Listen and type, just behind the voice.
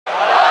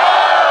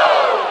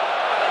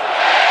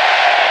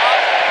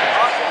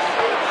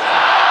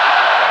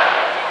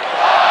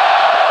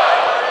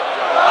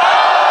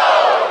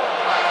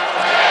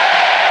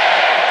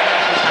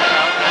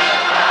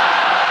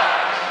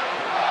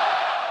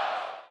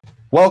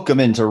Welcome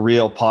into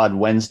Real Pod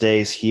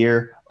Wednesdays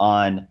here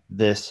on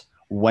this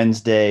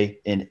Wednesday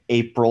in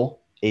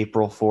April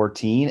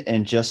 14,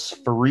 and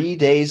just 3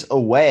 days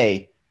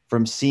away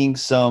from seeing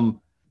some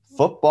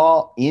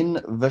football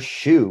in the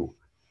shoe.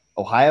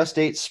 Ohio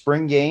State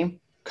spring game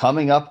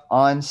coming up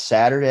on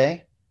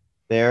Saturday.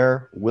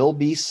 There will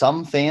be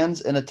some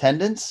fans in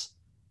attendance,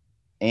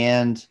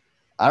 and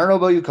I don't know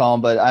about you,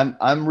 Colin, but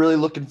I'm really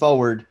looking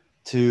forward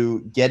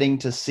to getting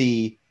to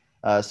see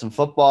some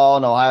football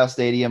in Ohio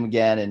Stadium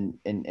again,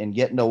 and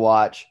getting to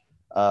watch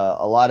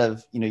a lot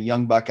of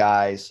young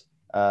Buckeyes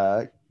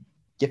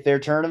get their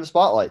turn in the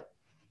spotlight.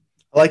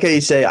 I like how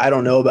you say, I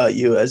don't know about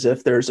you, as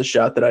if there's a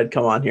shot that I'd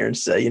come on here and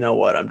say, you know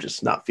what, I'm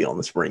just not feeling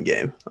the spring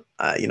game.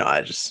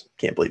 I just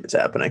can't believe it's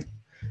happening.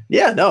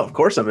 Yeah, no, of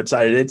course I'm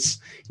excited.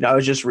 I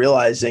was just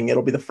realizing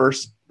it'll be the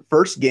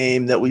first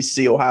game that we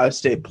see Ohio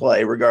State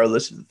play,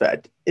 regardless of the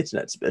fact it's an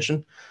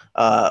exhibition,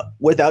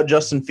 without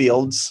Justin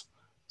Fields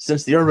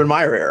since the Urban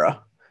Meyer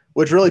era,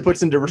 which really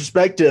puts into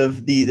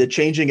perspective the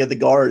changing of the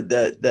guard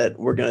that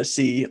we're going to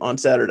see on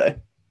Saturday.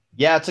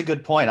 Yeah, it's a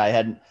good point. I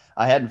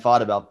hadn't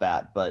thought about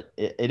that, but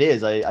it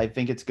is. I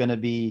think it's going to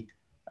be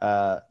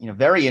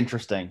very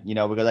interesting.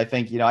 Because I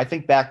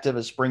think back to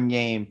the spring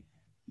game,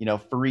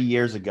 3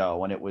 years ago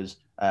when it was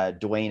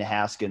Dwayne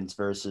Haskins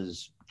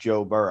versus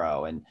Joe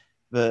Burrow, and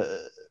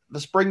the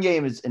spring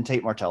game is in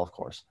Tate Martell, of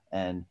course,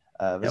 and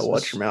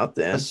Watch your mouth,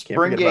 Dan. the Can't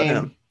spring forget about game.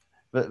 him.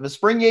 The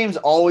spring game's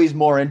always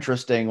more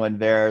interesting when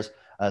there's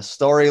a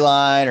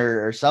storyline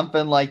or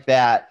something like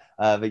that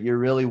that you're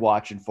really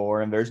watching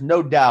for, and there's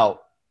no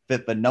doubt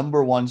that the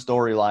number one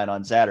storyline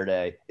on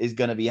Saturday is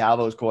going to be how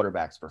those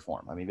quarterbacks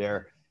perform. I mean,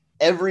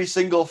 every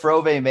single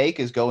throw they make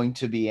is going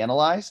to be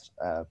analyzed.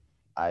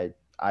 I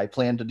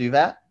plan to do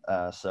that.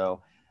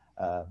 So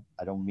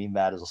I don't mean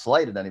that as a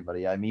slight at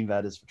anybody. I mean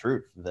that as the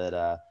truth,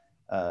 that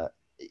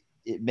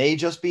it may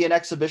just be an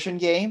exhibition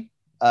game.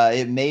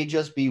 It may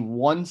just be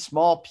one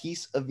small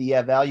piece of the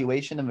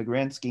evaluation in the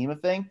grand scheme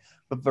of thing.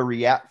 But the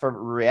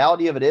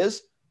reality of it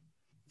is,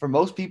 for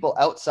most people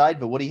outside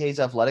the Woody Hayes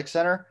Athletic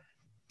Center,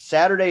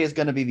 Saturday is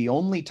going to be the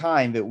only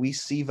time that we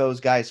see those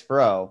guys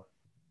throw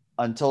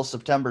until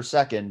September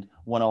 2nd,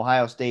 when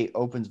Ohio State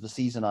opens the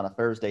season on a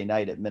Thursday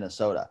night at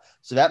Minnesota.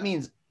 So that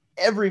means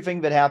everything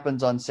that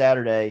happens on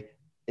Saturday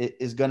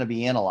is going to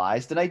be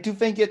analyzed. And I do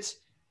think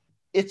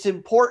it's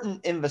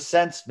important in the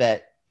sense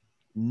that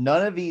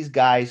none of these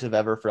guys have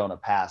ever thrown a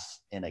pass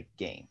in a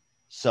game.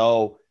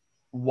 So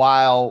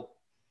while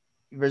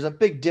there's a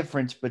big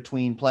difference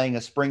between playing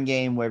a spring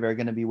game where they're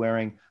going to be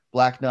wearing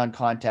black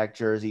non-contact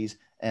jerseys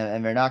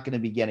and they're not going to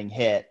be getting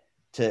hit,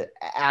 to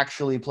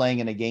actually playing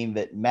in a game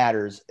that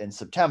matters in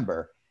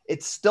September,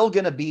 it's still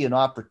going to be an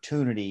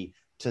opportunity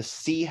to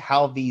see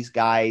how these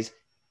guys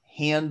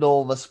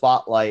handle the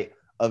spotlight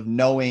of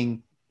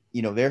knowing,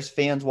 there's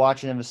fans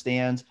watching in the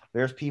stands,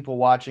 there's people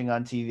watching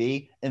on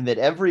TV, and that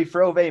every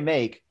throw they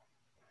make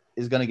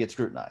is going to get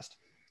scrutinized.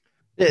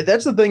 Yeah,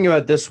 that's the thing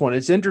about this one.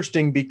 It's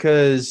interesting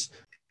because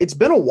it's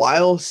been a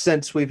while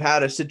since we've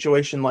had a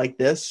situation like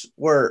this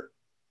where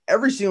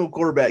every single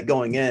quarterback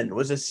going in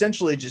was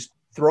essentially just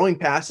throwing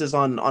passes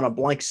on a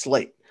blank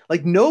slate.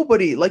 Like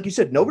nobody, like you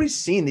said, nobody's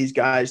seen these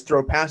guys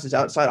throw passes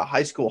outside of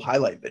high school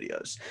highlight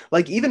videos.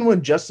 Like even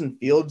when Justin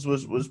Fields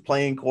was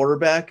playing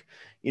quarterback,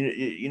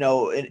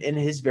 in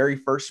his very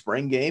first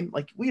spring game,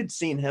 like we had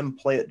seen him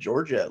play at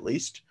Georgia at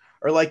least,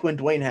 or like when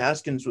Dwayne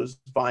Haskins was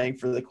vying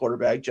for the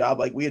quarterback job,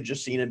 like we had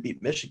just seen him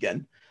beat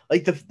Michigan.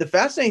 Like the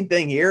fascinating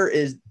thing here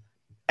is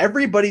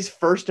everybody's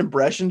first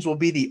impressions will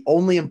be the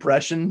only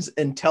impressions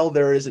until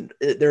there is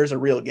a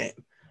real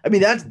game. I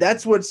mean,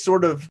 that's what's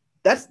sort of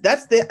that's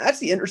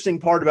the interesting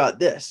part about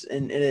this,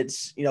 and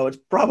it's it's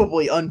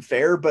probably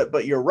unfair,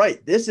 but you're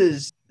right. This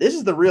is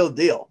the real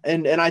deal,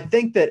 and I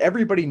think that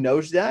everybody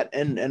knows that,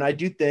 and I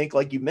do think,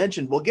 like you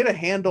mentioned, we'll get a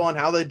handle on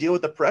how they deal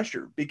with the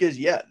pressure, because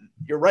yeah,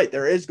 you're right.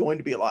 There is going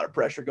to be a lot of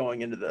pressure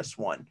going into this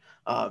one,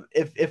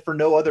 if for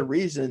no other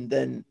reason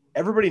than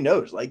everybody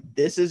knows, like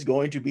this is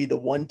going to be the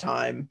one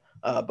time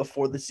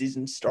before the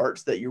season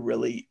starts that you're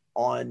really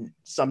on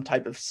some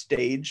type of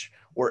stage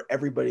where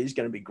everybody's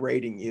going to be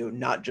grading you,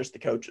 not just the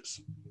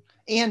coaches.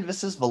 And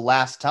this is the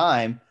last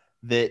time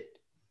that,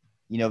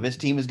 this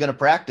team is going to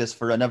practice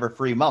for another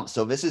 3 months.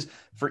 So this is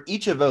for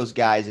each of those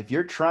guys. If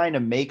you're trying to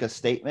make a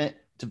statement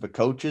to the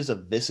coaches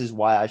of this is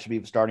why I should be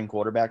the starting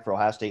quarterback for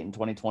Ohio State in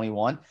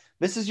 2021,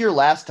 this is your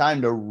last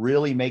time to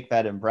really make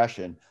that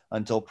impression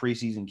until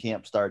preseason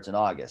camp starts in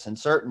August. And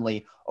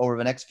certainly over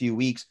the next few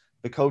weeks,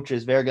 the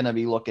coaches, they're going to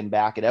be looking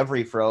back at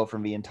every throw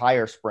from the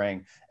entire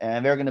spring,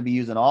 and they're going to be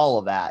using all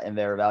of that in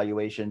their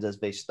evaluations as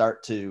they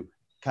start to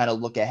kind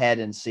of look ahead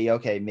and see,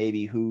 okay,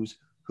 maybe who's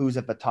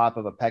at the top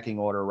of a pecking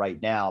order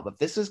right now. But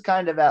this is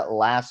kind of that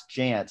last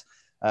chance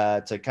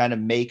to kind of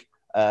make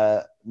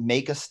a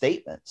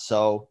statement.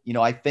 So,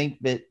 I think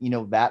that,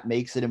 that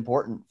makes it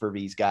important for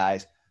these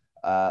guys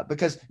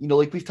because,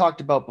 like we've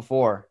talked about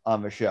before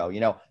on the show,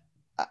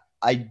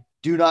 I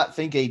do not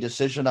think a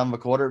decision on the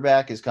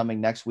quarterback is coming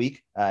next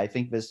week. I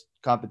think this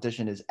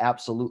competition is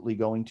absolutely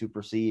going to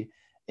proceed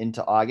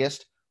into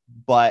August,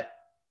 but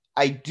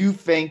I do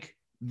think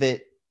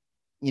that,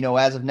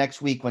 as of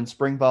next week, when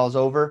spring ball is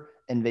over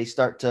and they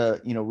start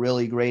to,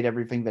 really grade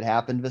everything that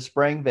happened this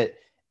spring, that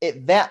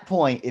at that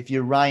point, if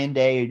you're Ryan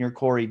Day and you're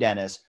Corey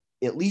Dennis,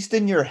 at least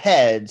in your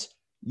heads,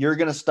 you're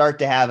going to start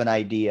to have an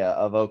idea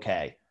of,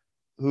 okay,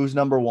 who's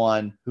number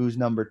one, who's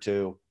number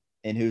two,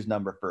 and who's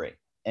number three.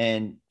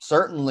 And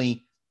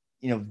certainly,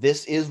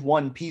 this is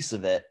one piece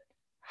of it,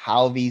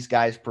 how these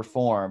guys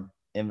perform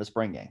in the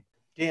spring game.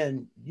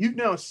 Dan, you've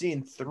now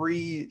seen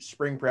 3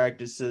 spring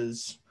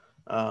practices,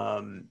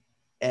 and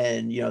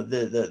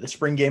the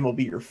spring game will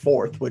be your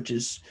 4th, which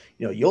is,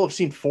 you'll have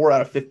seen 4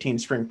 out of 15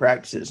 spring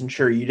practices. And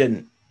sure, you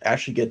didn't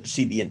actually get to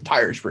see the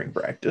entire spring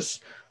practice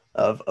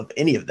of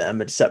any of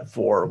them, except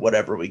for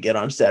whatever we get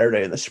on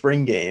Saturday in the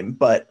spring game.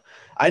 But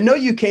I know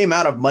you came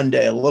out of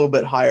Monday a little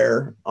bit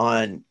higher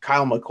on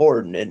Kyle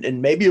McCord,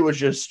 and maybe it was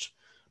just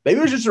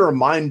a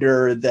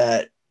reminder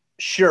that,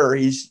 sure,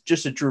 he's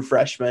just a true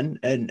freshman,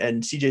 and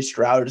CJ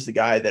Stroud is the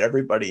guy that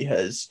everybody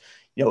has,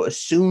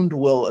 assumed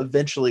will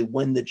eventually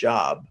win the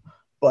job.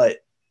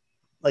 But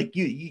like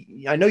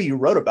you I know you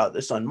wrote about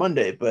this on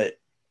Monday, but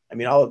I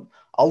mean, I'll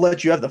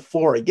let you have the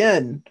floor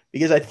again,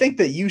 because I think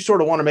that you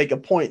sort of want to make a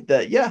point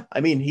that, yeah,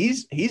 I mean,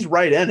 he's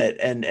right in it,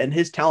 and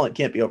his talent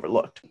can't be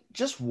overlooked.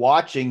 Just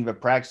watching the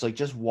practice, like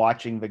just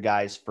watching the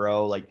guys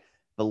throw, like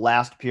the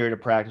last period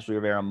of practice we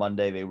were there on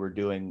Monday, they were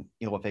doing,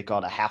 what they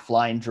called a half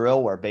line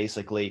drill, where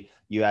basically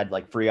you had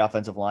like 3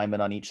 offensive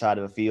linemen on each side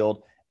of the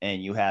field,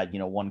 and you had,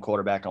 one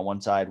quarterback on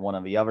one side, one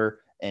on the other.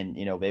 And,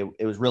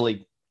 it was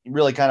really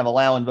kind of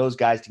allowing those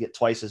guys to get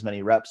twice as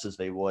many reps as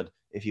they would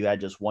if you had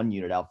just one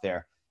unit out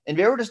there. And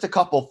there were just a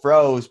couple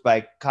throws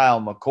by Kyle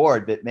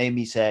McCord that made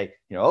me say,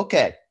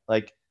 okay,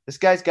 like this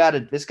guy's got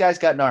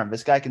an arm.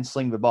 This guy can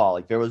sling the ball.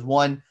 Like there was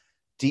one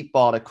deep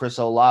ball to Chris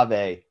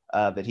Olave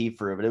that he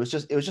threw, but it was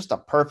just a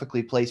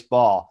perfectly placed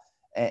ball.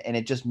 And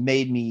it just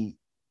made me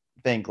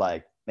think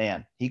like,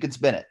 man, he could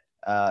spin it.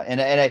 And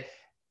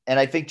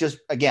I think just,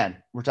 again,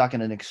 we're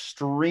talking an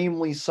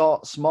extremely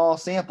small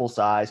sample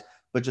size,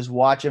 but just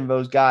watching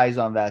those guys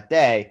on that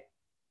day,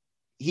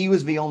 he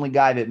was the only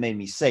guy that made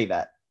me say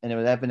that. And it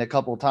would happen a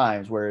couple of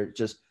times where it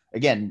just,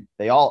 again,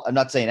 I'm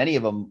not saying any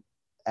of them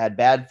had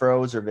bad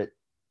throws or that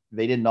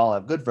they didn't all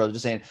have good throws. I'm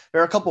just saying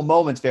there are a couple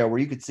moments there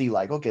where you could see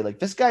like, okay, like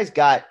this guy's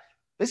got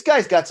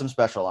some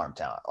special arm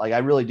talent. Like I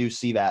really do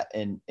see that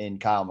in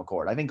Kyle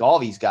McCord. I think all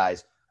these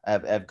guys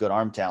have good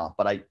arm talent,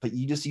 but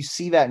you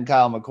see that in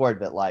Kyle McCord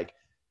that like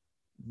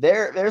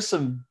there's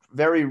some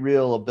very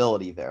real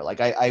ability there.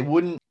 Like I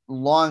wouldn't,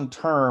 long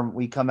term,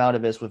 we come out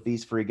of this with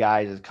these 3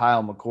 guys as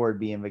Kyle McCord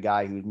being the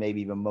guy who's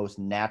maybe the most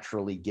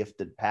naturally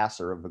gifted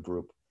passer of the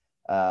group.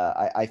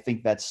 I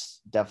think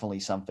that's definitely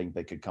something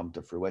that could come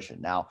to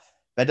fruition. Now,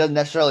 that doesn't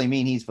necessarily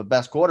mean he's the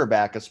best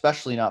quarterback,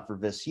 especially not for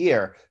this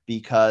year,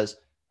 because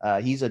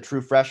he's a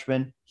true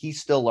freshman. He's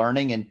still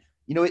learning. And,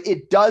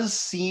 it does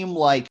seem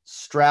like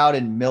Stroud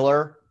and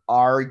Miller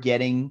are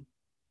getting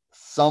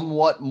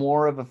somewhat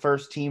more of a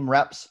first team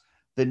reps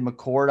than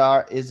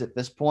McCord is at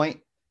this point.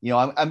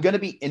 I'm going to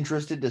be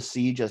interested to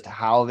see just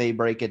how they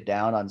break it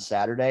down on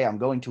Saturday. I'm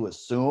going to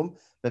assume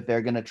that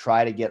they're going to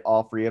try to get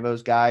all 3 of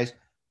those guys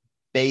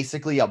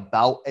basically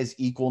about as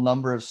equal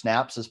number of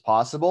snaps as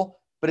possible.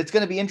 But it's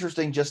going to be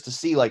interesting just to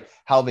see like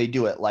how they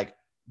do it. Like,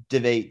 do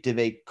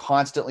they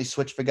constantly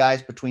switch the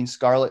guys between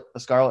the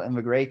Scarlet and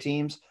the Gray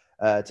teams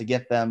to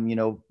get them,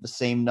 the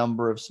same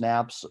number of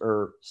snaps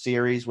or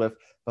series with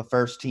the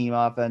first team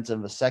offense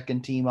and the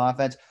second team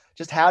offense?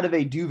 Just how do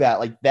they do that?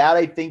 Like that,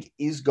 I think,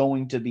 is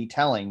going to be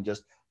telling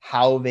just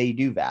how they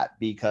do that,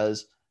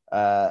 because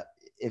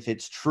if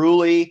it's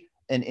truly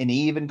an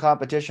even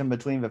competition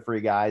between the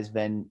 3 guys,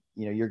 then,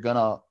 you're going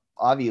to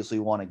obviously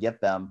want to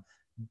get them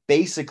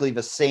basically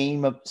the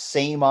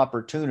same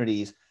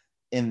opportunities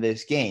in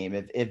this game.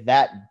 If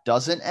that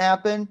doesn't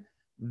happen,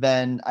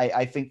 then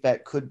I think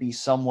that could be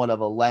somewhat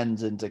of a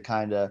lens into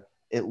kind of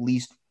at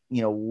least,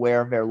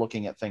 where they're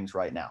looking at things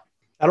right now.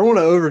 I don't want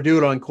to overdo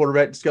it on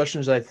quarterback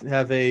discussions. I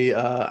have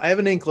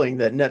an inkling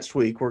that next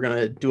week we're going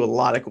to do a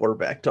lot of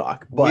quarterback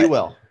talk. But we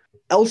will.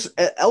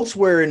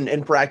 Elsewhere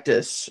in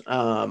practice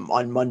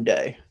on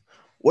Monday,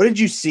 what did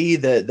you see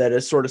that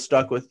has sort of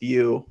stuck with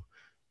you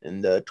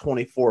in the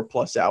 24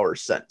 plus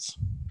hours since?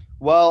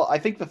 Well, I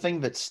think the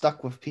thing that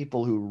stuck with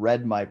people who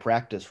read my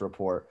practice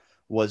report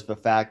was the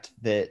fact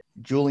that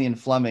Julian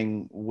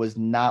Fleming was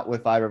not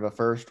with either the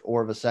first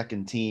or the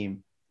second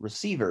team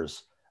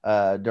receivers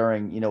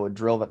during, a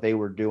drill that they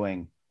were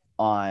doing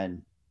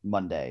on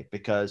Monday,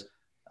 because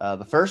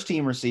the first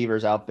team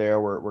receivers out there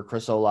were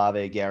Chris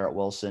Olave, Garrett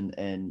Wilson,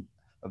 and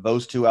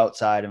those 2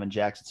 outside, and then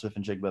Jackson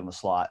Smith-Njigba in the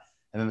slot.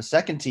 And then the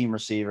second team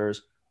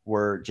receivers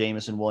were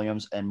Jamison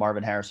Williams and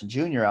Marvin Harrison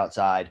Jr.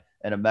 outside,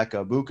 and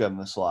Emeka Egbuka in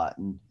the slot.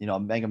 And,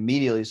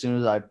 immediately, as soon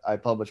as I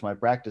published my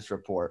practice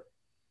report,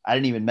 I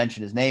didn't even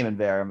mention his name in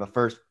there. And the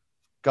first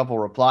couple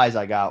replies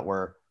I got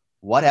were,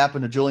 what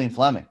happened to Julian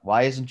Fleming?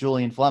 Why isn't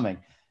Julian Fleming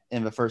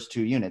in the first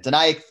 2 units? And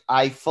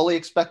I fully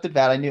expected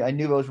that. I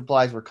knew those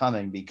replies were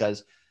coming,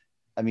 because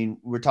I mean,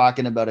 we're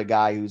talking about a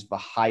guy who's the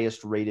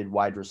highest rated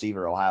wide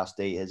receiver Ohio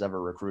State has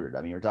ever recruited.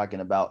 I mean, you're talking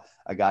about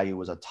a guy who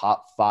was a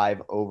top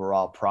 5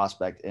 overall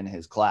prospect in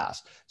his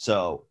class.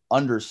 So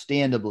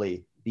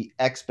understandably, the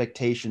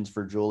expectations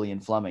for Julian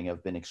Fleming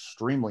have been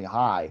extremely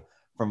high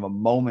from a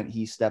moment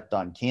he stepped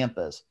on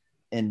campus.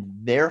 And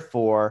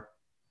therefore,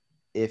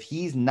 if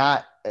he's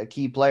not a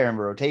key player in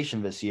the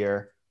rotation this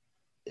year,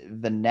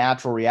 the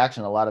natural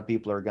reaction a lot of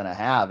people are going to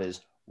have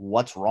is,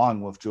 what's wrong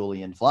with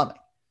Julian Fleming?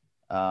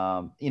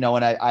 And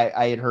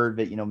I had heard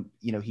that,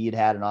 he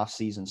had an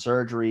off-season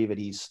surgery that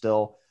he's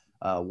still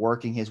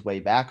working his way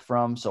back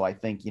from. So I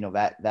think,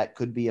 that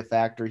could be a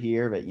factor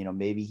here, that,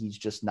 maybe he's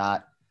just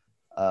not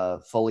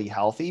fully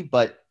healthy.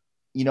 But,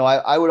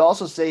 I would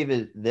also say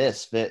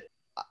that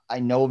I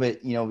know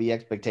that, the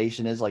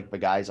expectation is like the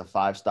guy's a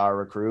 5-star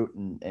recruit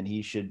and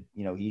he should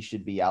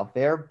be out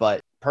there.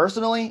 But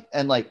personally,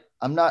 and like,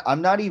 I'm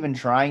not even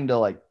trying to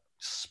like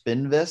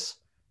spin this.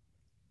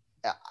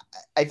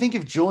 I think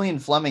if Julian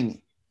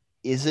Fleming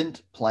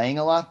isn't playing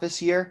a lot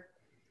this year,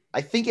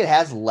 I think it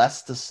has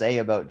less to say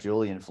about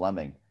Julian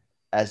Fleming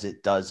as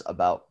it does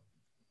about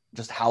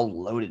just how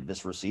loaded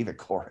this receiver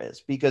core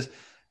is. Because,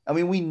 I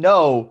mean, we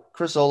know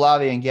Chris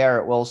Olave and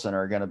Garrett Wilson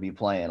are going to be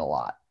playing a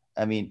lot.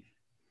 I mean,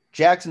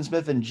 Jackson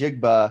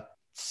Smith-Njigba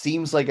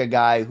seems like a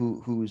guy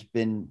who's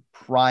been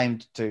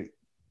primed to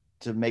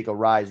make a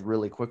rise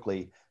really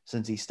quickly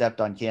since he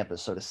stepped on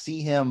campus. So to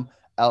see him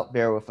out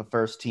there with the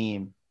first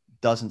team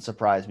doesn't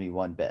surprise me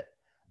one bit.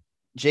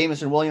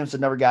 Jameson Williams,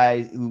 another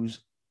guy who's,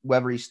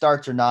 whether he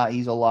starts or not,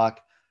 he's a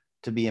lock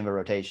to be in the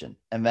rotation.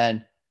 And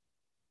then,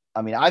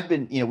 I mean, I've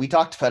been, we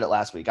talked about it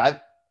last week. I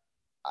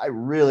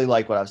really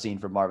like what I've seen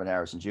from Marvin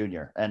Harrison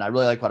Jr. And I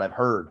really like what I've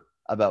heard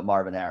about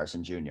Marvin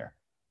Harrison Jr.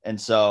 And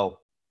so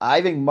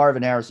I think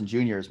Marvin Harrison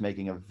Jr. is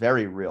making a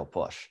very real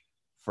push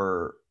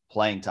for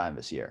playing time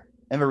this year.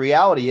 And the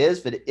reality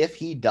is that if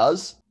he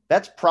does,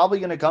 that's probably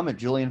going to come at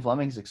Julian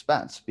Fleming's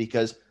expense,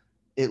 because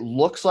it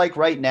looks like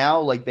right now,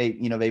 like they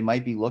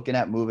might be looking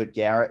at moving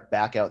Garrett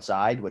back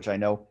outside, which I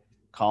know,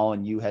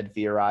 Colin, you had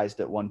theorized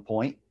at one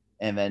point,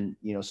 and then,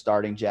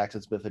 starting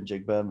Jackson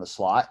Smith-Njigba in the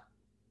slot.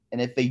 And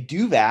if they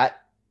do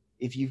that,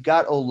 if you've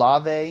got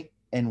Olave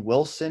and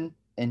Wilson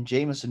and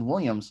Jameson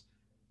Williams,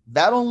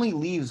 that only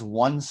leaves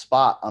one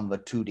spot on the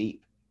 2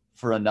 deep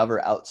for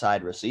another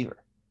outside receiver.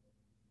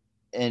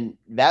 And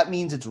that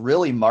means it's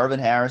really Marvin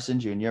Harrison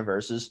Jr.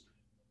 versus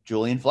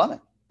Julian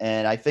Fleming.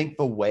 And I think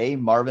the way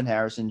Marvin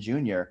Harrison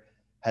Jr.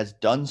 has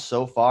done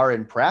so far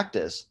in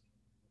practice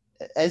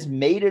has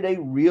made it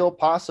a real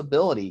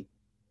possibility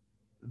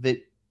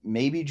that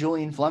maybe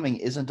Julian Fleming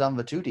isn't on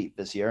the 2 deep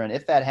this year. And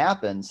if that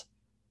happens,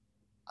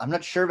 I'm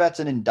not sure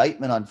that's an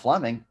indictment on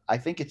Fleming. I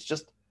think it's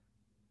just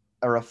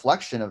a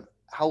reflection of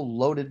how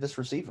loaded this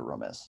receiver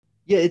room is.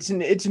 Yeah, it's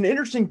an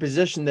interesting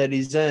position that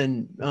he's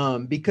in,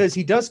 because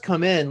he does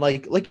come in,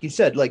 like you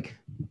said, like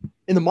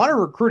in the modern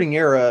recruiting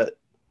era,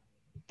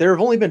 there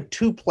have only been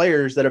 2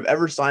 players that have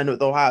ever signed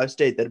with Ohio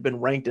State that have been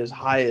ranked as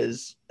high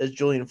as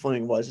Julian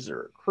Fleming was as a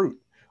recruit.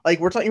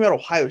 Like, we're talking about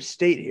Ohio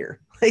State here.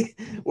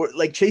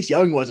 Like Chase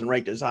Young wasn't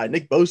ranked as high.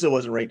 Nick Bosa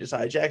wasn't ranked as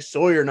high. Jack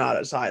Sawyer not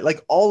as high.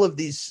 Like, all of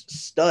these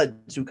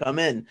studs who come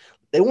in,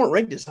 they weren't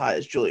ranked as high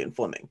as Julian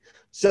Fleming.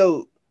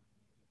 So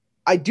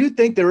I do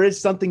think there is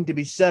something to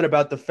be said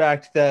about the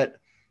fact that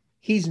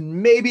he's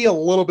maybe a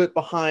little bit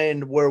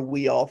behind where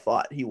we all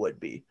thought he would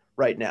be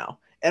right now.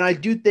 And I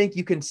do think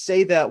you can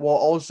say that while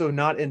also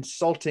not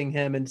insulting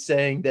him and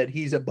saying that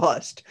he's a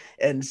bust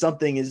and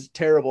something is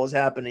terrible has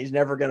happened. He's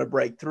never going to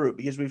break through,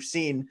 because we've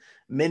seen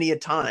many a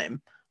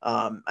time.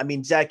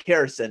 Zach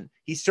Harrison,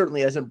 he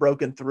certainly hasn't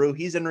broken through.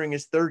 He's entering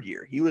his 3rd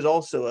year. He was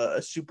also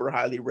a super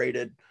highly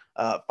rated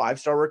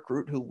 5-star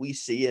recruit who we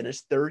see in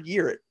his 3rd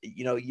year.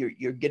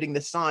 You're getting the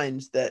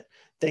signs that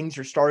things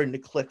are starting to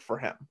click for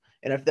him.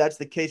 And if that's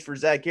the case for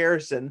Zach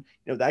Harrison,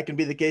 that can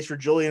be the case for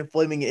Julian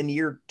Fleming in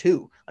year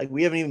 2. Like,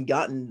 we haven't even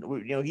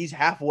gotten, he's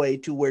halfway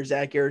to where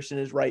Zach Harrison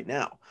is right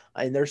now.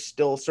 And there's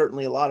still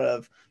certainly a lot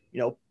of,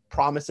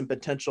 promise and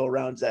potential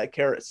around Zach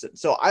Harrison.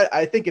 So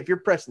I think if you're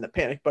pressing the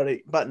panic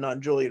button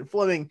on Julian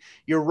Fleming,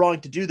 you're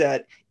wrong to do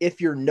that. If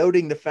you're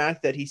noting the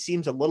fact that he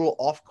seems a little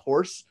off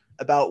course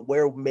about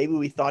where maybe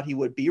we thought he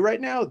would be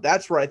right now,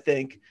 that's where I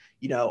think,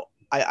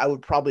 I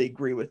would probably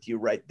agree with you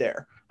right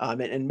there.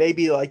 And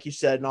maybe, like you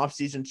said, an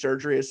off-season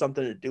surgery has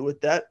something to do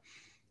with that.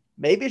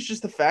 Maybe it's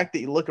just the fact that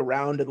you look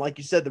around and, like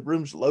you said, the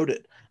room's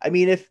loaded. I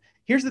mean,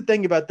 here's the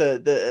thing about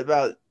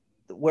about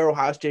where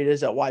Ohio State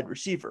is at wide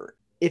receiver.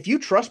 If you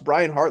trust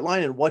Brian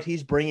Hartline and what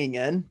he's bringing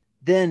in,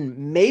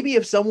 then maybe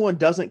if someone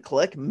doesn't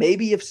click,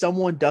 maybe if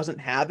someone doesn't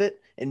have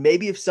it, and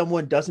maybe if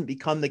someone doesn't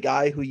become the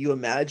guy who you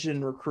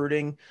imagine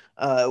recruiting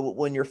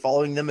when you're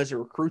following them as a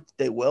recruit,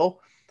 they will.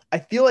 I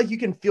feel like you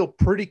can feel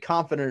pretty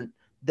confident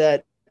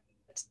that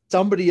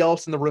somebody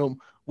else in the room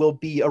will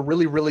be a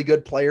really, really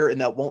good player and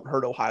that won't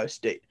hurt Ohio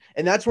State.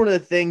 And that's one of the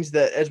things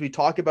that, as we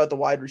talk about the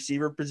wide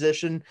receiver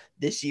position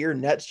this year,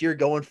 next year,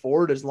 going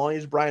forward, as long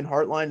as Brian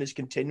Hartline is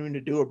continuing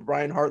to do what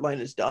Brian Hartline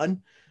has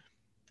done,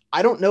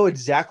 I don't know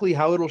exactly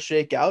how it'll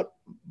shake out,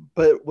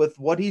 but with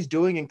what he's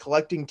doing and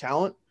collecting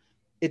talent,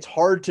 it's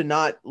hard to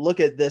not look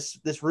at this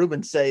room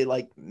and say,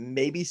 like,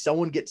 maybe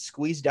someone gets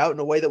squeezed out in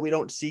a way that we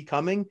don't see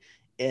coming.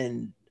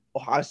 And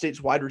Ohio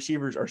State's wide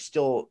receivers are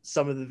still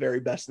some of the very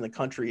best in the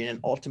country. And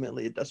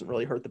ultimately, it doesn't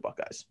really hurt the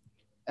Buckeyes.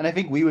 And I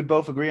think we would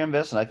both agree on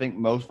this, and I think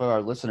most of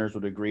our listeners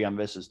would agree on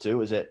this as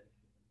too, is that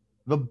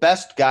the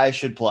best guys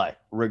should play,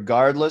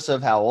 regardless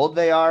of how old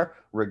they are,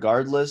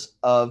 regardless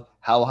of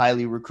how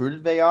highly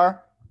recruited they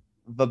are.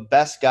 The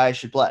best guys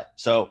should play.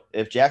 So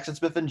if Jackson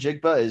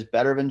Smith-Njigba is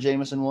better than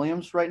Jameson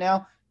Williams right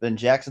now, then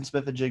Jackson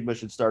Smith-Njigba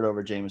should start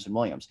over Jameson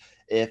Williams.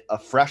 If a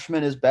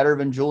freshman is better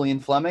than Julian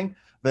Fleming,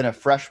 then a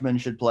freshman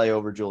should play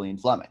over Julian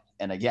Fleming.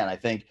 And again, I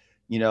think,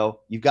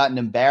 you've got an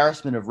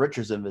embarrassment of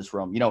riches in this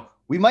room.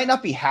 We might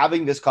not be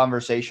having this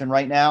conversation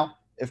right now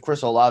if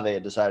Chris Olave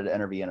had decided to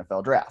enter the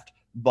NFL draft.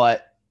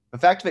 But the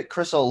fact that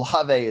Chris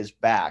Olave is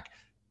back,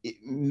 it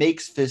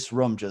makes this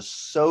room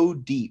just so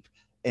deep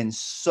and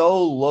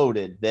so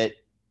loaded that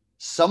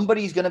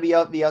somebody's going to be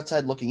out the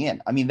outside looking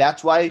in. I mean,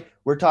 that's why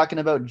we're talking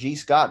about G.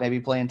 Scott maybe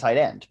playing tight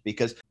end,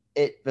 because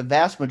the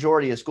vast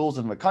majority of schools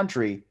in the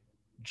country,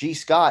 G.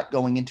 Scott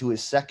going into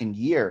his second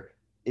year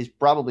is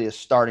probably a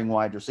starting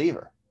wide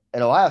receiver.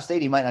 At Ohio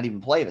State, he might not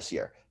even play this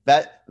year.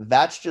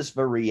 That's just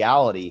the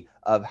reality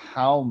of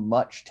how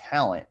much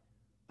talent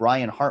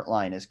Brian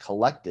Hartline has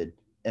collected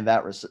in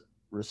that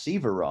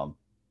receiver room.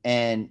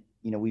 And,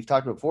 we've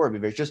talked about before,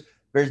 but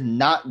there's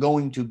not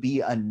going to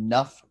be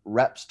enough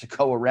reps to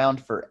go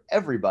around for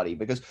everybody,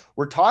 because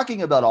we're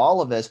talking about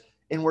all of this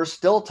and we're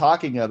still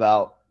talking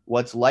about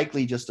what's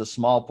likely just a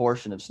small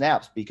portion of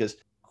snaps, because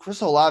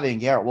Chris Olave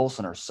and Garrett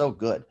Wilson are so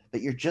good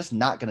that you're just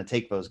not going to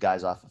take those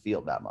guys off the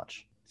field that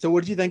much. So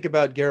what did you think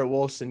about Garrett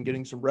Wilson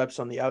getting some reps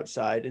on the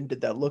outside? And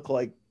did that look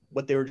like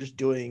what they were just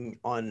doing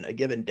on a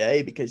given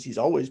day? Because he's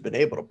always been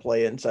able to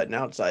play inside and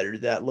outside. Or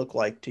did that look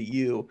like to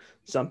you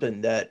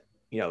something that,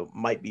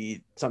 might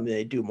be something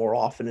they do more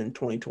often in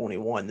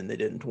 2021 than they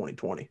did in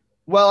 2020?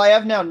 Well, I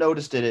have now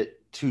noticed it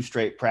at 2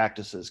 straight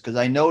practices, because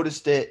I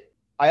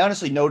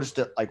honestly noticed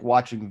it like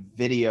watching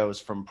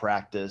videos from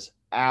practice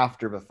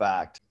after the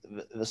fact,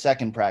 the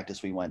second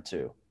practice we went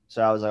to.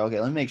 So I was like, okay,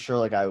 let me make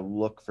sure I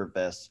look for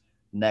this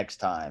next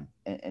time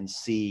and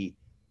see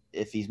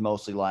if he's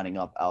mostly lining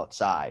up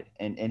outside.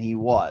 And he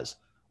was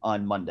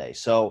on Monday.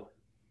 So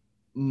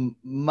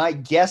my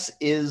guess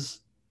is,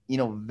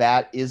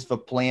 that is the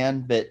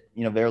plan that,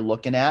 they're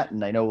looking at.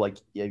 And I know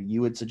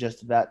you had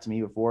suggested that to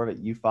me before, that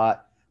you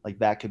thought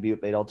that could be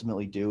what they'd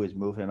ultimately do, is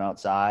move him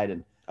outside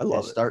and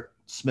start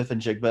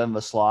Smith-Njigba in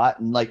the slot.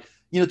 And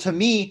to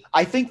me,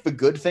 I think the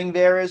good thing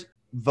there is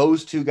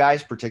those two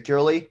guys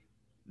particularly,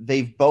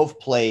 they've both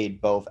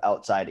played both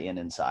outside and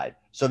inside.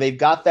 So they've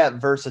got that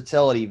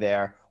versatility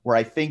there where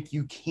I think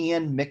you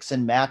can mix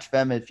and match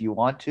them if you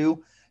want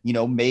to.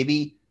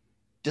 Maybe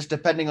just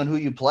depending on who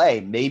you play,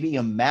 maybe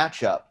a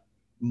matchup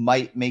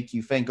might make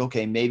you think,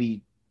 okay,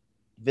 maybe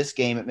this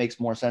game it makes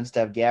more sense to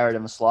have Garrett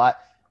in the slot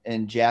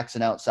and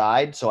Jackson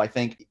outside. So I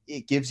think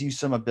it gives you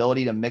some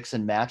ability to mix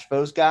and match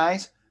those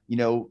guys,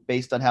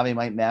 based on how they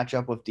might match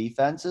up with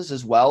defenses,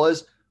 as well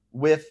as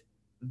with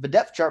the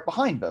depth chart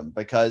behind them.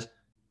 Because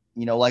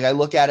I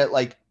look at it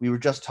like we were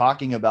just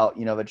talking about,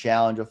 the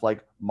challenge of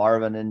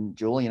Marvin and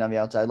Julian on the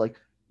outside.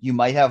 You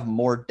might have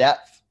more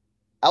depth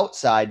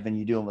outside than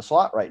you do in the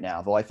slot right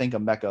now. Though I think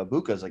Emeka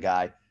Egbuka is a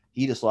guy,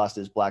 he just lost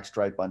his black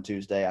stripe on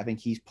Tuesday. I think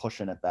he's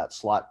pushing at that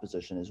slot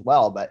position as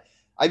well. But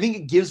I think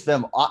it gives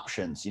them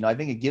options. I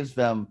think it gives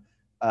them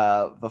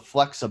the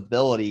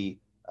flexibility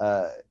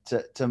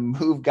to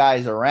move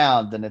guys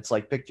around. And it's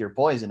pick your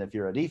poison if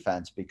you're a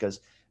defense, because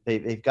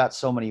they've got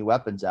so many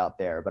weapons out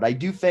there. But I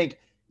do think,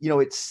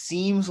 it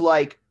seems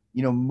like,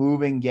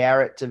 moving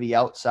Garrett to the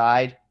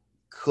outside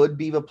could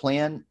be the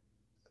plan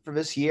for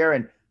this year.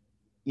 And,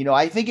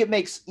 I think it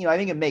makes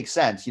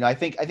sense. I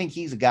think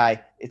he's a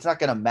guy, it's not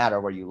going to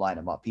matter where you line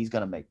him up. He's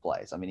going to make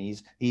plays. I mean,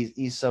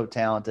 he's so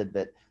talented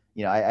that,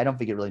 I don't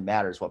think it really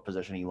matters what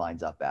position he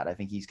lines up at. I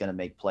think he's going to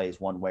make plays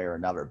one way or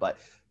another. But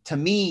to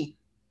me,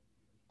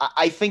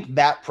 I think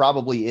that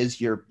probably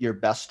is your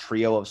best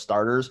trio of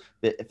starters.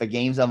 That if a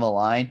game's on the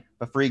line,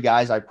 the 3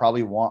 guys I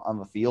probably want on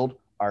the field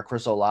are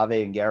Chris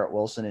Olave and Garrett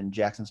Wilson and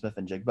Jackson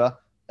Smith-Njigba.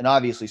 And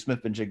obviously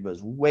Smith-Njigba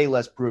is way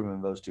less proven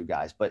than those 2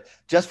 guys. But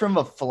just from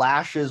the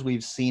flashes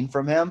we've seen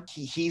from him,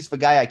 he's the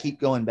guy I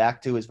keep going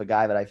back to, is the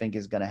guy that I think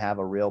is going to have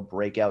a real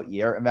breakout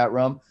year in that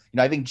room.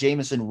 I think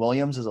Jameson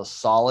Williams is a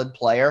solid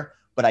player,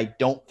 but I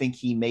don't think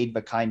he made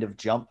the kind of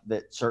jump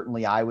that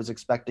certainly I was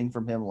expecting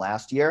from him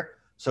last year.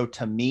 So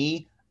to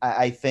me,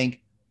 I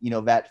think,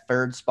 that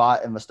third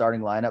spot in the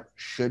starting lineup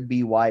should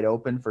be wide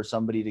open for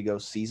somebody to go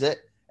seize it.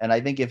 And I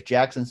think if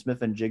Jackson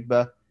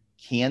Smith-Njigba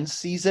can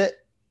seize it,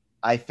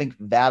 I think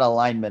that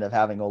alignment of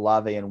having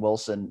Olave and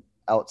Wilson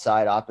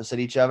outside opposite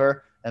each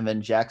other, and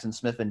then Jackson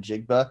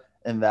Smith-Njigba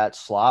in that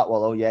slot.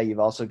 Well, oh yeah, you've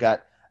also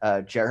got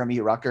Jeremy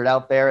Ruckert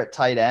out there at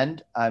tight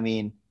end. I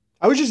mean,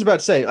 I was just about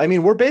to say,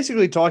 we're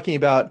basically talking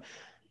about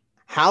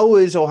how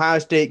is Ohio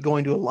State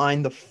going to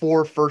align the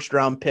 4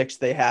 first-round picks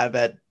they have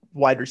at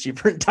wide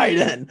receiver and tight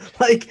end.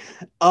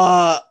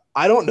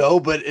 I don't know,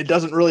 but it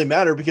doesn't really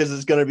matter because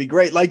it's going to be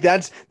great. Like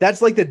that's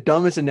like the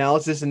dumbest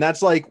analysis, and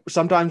that's like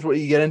sometimes what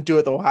you get into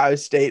at Ohio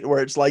State,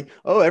 where it's like,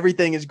 oh,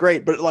 everything is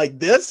great, but like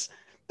this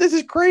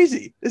is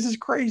crazy. This is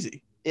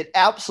crazy. It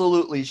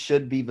absolutely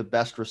should be the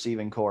best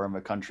receiving core in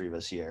the country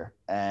this year,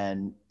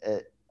 and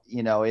it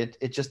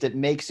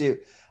makes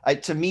it.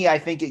 To me, I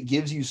think it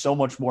gives you so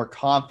much more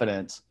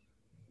confidence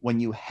when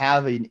you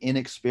have an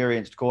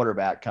inexperienced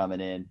quarterback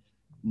coming in,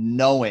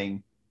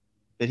 knowing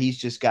that he's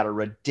just got a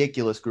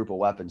ridiculous group of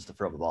weapons to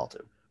throw the ball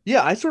to.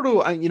 Yeah,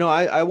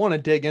 I want to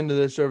dig into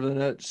this over the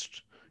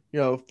next,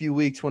 few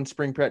weeks when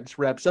spring practice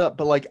wraps up.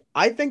 But like,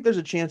 I think there's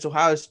a chance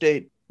Ohio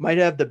State might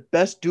have the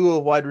best duo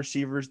of wide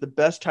receivers, the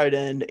best tight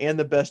end, and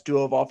the best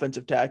duo of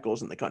offensive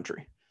tackles in the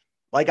country.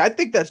 Like, I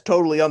think that's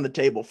totally on the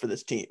table for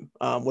this team,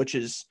 which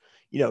is,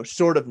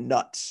 sort of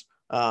nuts.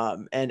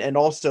 And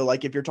also,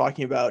 like, if you're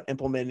talking about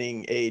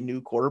implementing a new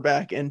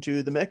quarterback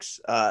into the mix,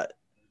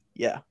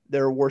 yeah,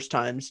 there are worse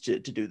times to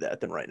do that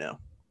than right now.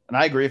 And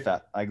I agree with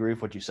that. I agree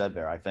with what you said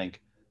there. I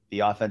think the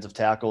offensive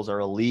tackles are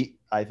elite.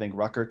 I think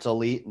Ruckert's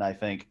elite, and I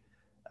think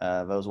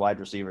those wide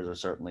receivers are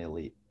certainly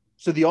elite.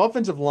 So the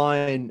offensive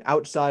line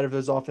outside of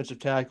those offensive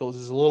tackles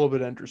is a little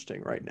bit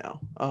interesting right now,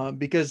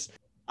 because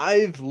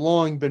I've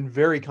long been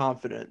very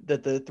confident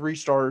that the three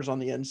starters on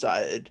the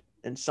inside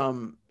in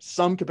some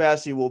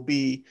capacity will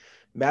be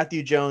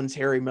Matthew Jones,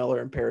 Harry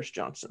Miller, and Paris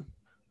Johnson.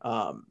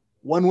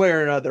 One way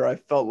or another, I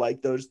felt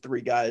like those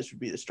three guys would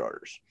be the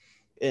starters.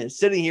 And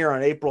sitting here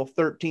on April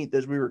 13th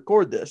as we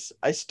record this,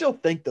 I still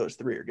think those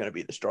three are going to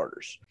be the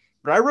starters.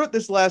 But I wrote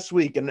this last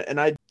week, and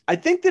I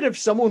think that if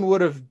someone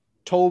would have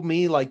told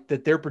me like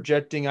that they're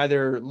projecting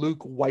either Luke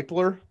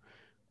Wypler,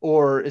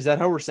 or is that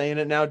how we're saying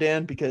it now,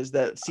 Dan? Because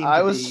that seemed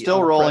I was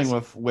still rolling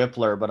with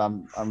Whippler, but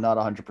I'm not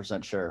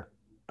 100% sure.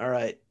 All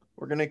right.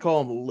 We're going to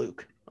call him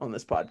Luke on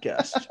this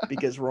podcast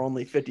because we're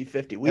only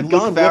 50-50. We've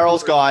Luke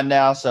Farrell's gone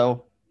now,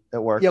 so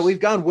it works. Yeah, we've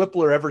gone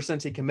Whippler ever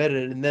since he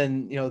committed. And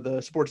then,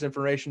 the sports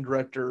information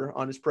director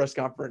on his press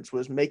conference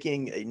was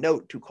making a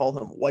note to call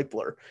him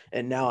Wypler.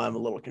 And now I'm a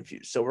little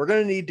confused. So we're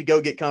going to need to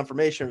go get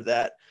confirmation of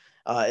that.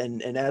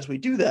 And as we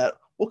do that,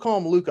 we'll call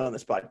him Luke on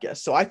this podcast.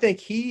 So I think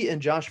he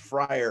and Josh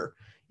Fryer,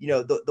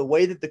 the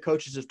way that the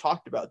coaches have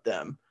talked about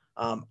them,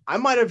 I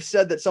might have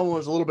said that someone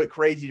was a little bit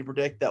crazy to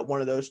predict that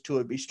one of those two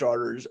would be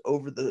starters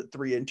over the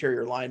three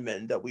interior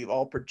linemen that we've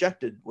all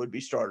projected would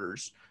be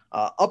starters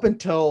up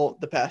until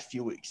the past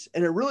few weeks.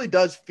 And it really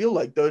does feel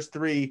like those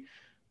three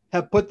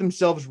have put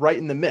themselves right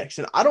in the mix.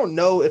 And I don't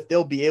know if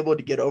they'll be able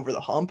to get over the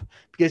hump,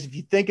 because if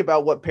you think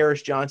about what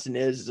Paris Johnson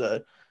is,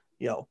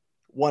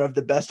 one of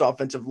the best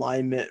offensive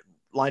line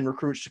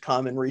recruits to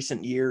come in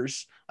recent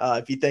years.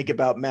 If you think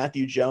about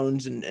Matthew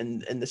Jones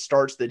and the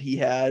starts that he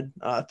had,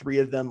 three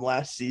of them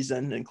last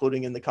season,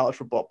 including in the college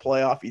football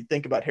playoff, you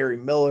think about Harry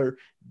Miller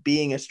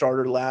being a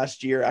starter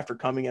last year after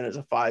coming in as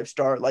a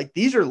 5-star. Like,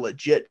 these are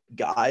legit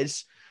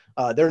guys.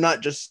 They're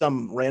not just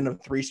some random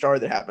 3-star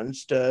that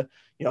happens to,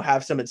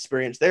 have some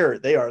experience there.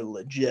 They are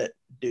legit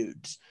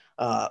dudes.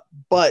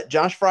 But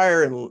Josh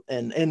Fryer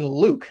and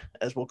Luke,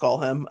 as we'll call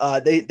him,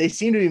 they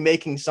seem to be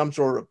making some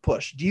sort of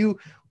push.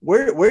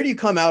 Where do you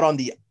come out on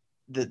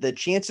the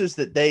chances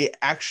that they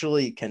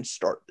actually can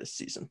start this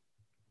season?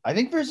 I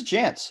think there's a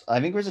chance.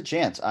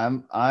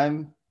 I'm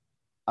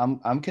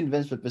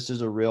convinced that this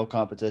is a real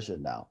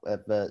competition now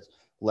at the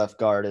left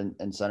guard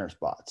and center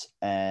spots.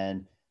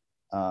 And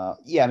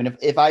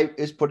if I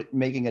is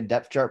making a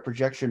depth chart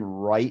projection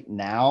right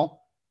now,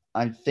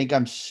 I think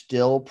I'm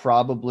still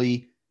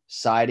probably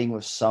siding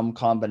with some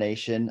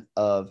combination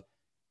of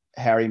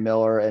Harry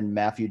Miller and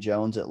Matthew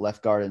Jones at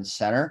left guard and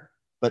center,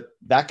 but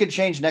that could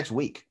change next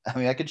week. I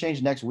mean, that could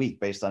change next week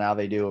based on how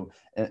they do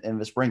in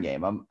the spring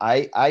game.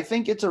 I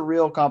think it's a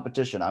real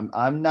competition.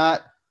 I'm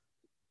not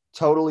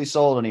totally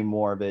sold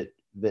anymore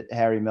that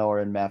Harry Miller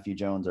and Matthew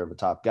Jones are the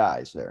top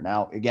guys there.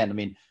 Now, again, I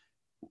mean,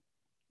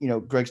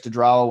 Greg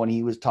Studrawa, when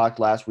he was talked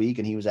last week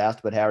and he was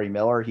asked about Harry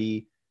Miller,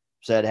 he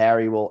said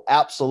Harry will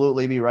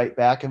absolutely be right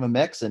back in the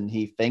mix, and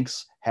he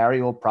thinks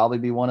Harry will probably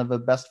be one of the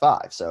best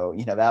 5. So,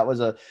 that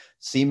was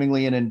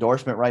seemingly an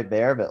endorsement right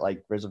there, but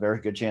like, there's a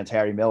very good chance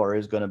Harry Miller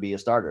is going to be a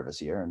starter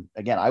this year. And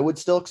again, I would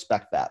still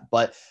expect that,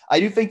 but I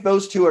do think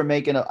those two are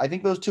making a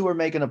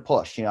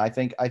push. I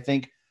think, I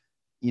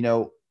don't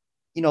know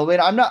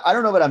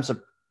that I'm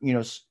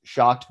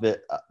shocked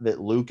that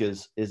Luke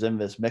is in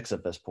this mix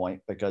at this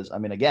point, because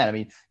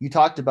you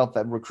talked about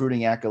the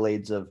recruiting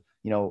accolades of,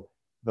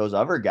 those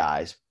other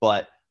guys,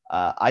 but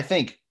I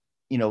think,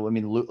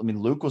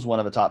 Luke was one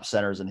of the top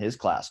centers in his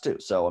class too.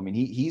 So,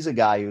 he's a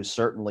guy who's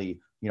certainly,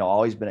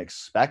 always been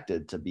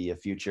expected to be a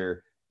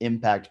future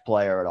impact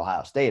player at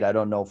Ohio State. I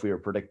don't know if we were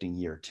predicting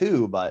year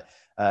 2, but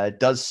it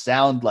does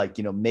sound like,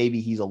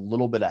 maybe he's a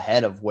little bit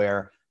ahead of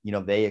where,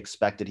 they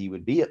expected he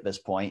would be at this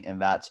point.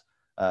 And that's,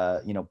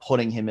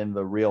 putting him in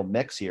the real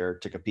mix here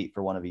to compete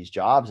for one of these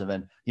jobs. And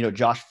then,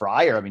 Josh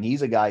Fryer,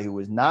 he's a guy who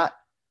was not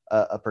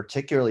a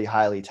particularly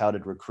highly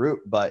touted recruit,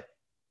 but,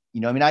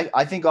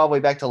 I think all the way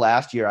back to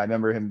last year, I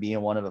remember him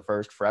being one of the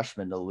first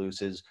freshmen to lose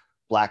his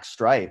black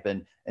stripe.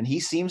 And he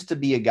seems to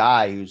be a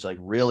guy who's like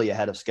really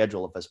ahead of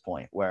schedule at this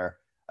point where,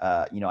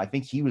 I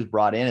think he was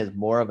brought in as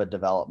more of a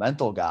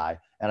developmental guy.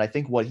 And I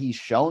think what he's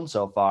shown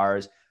so far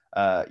is,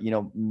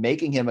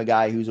 making him a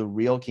guy who's a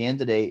real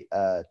candidate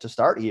to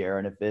start here.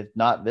 And if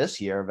not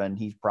this year, then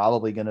he's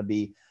probably going to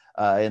be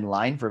in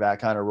line for that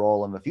kind of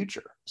role in the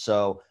future.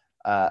 So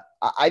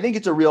I think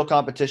it's a real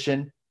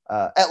competition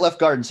at left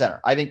guard and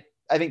center. I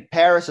think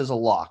Paris is a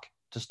lock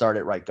to start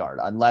at right guard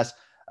unless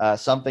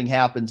something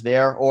happens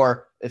there,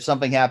 or if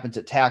something happens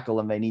at tackle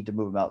and they need to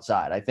move him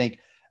outside. I think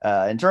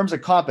in terms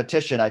of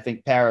competition, I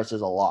think Paris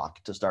is a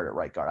lock to start at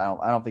right guard.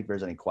 I don't think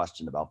there's any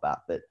question about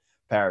that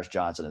Paris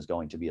Johnson is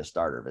going to be a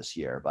starter this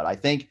year. But I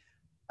think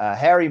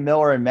Harry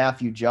Miller and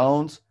Matthew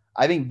Jones,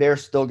 I think they're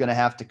still going to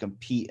have to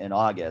compete in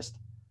August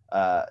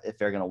if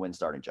they're going to win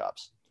starting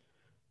jobs.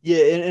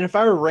 Yeah, and if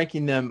I were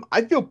ranking them,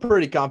 I feel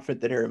pretty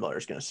confident that Harry Miller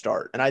is going to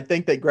start. And I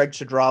think that Greg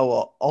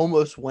Chedraui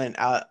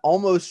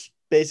almost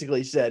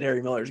basically said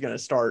Harry Miller is going to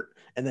start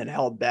and then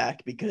held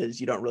back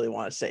because you don't really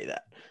want to say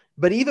that.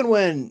 But even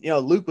when,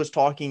 Luke was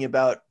talking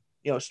about,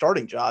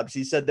 starting jobs,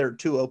 he said there are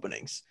 2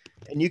 openings.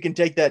 And you can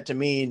take that to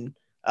mean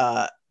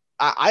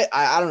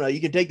I don't know.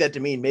 You can take that to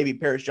mean maybe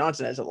Paris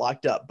Johnson has it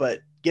locked up, but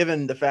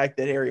given the fact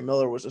that Harry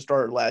Miller was a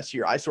starter last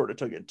year, I sort of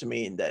took it to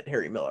mean that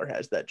Harry Miller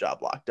has that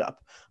job locked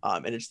up.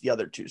 And it's the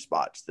other 2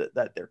 spots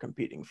that they're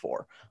competing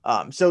for.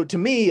 So to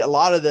me, a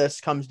lot of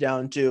this comes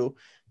down to,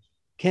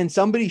 can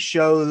somebody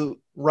show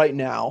right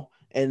now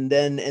and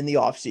then in the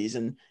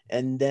offseason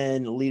and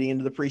then leading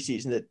into the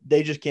preseason that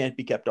they just can't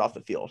be kept off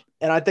the field?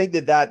 And I think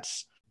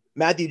that's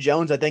Matthew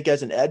Jones, I think,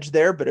 has an edge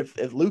there. But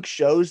if Luke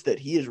shows that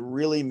he has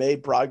really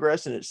made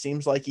progress, and it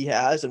seems like he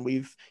has, and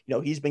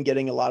he's been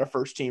getting a lot of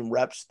first team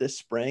reps this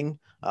spring,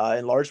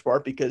 in large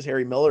part because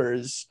Harry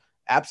Miller's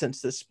absence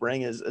this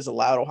spring has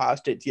allowed Ohio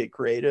State to get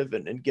creative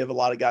and give a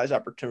lot of guys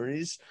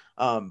opportunities.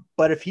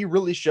 But if he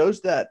really shows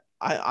that,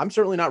 I'm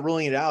certainly not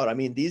ruling it out. I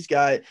mean, these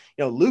guys,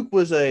 Luke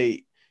was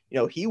he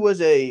was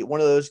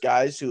one of those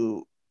guys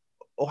who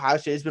Ohio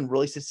State has been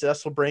really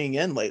successful bringing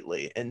in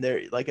lately. And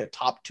they're like a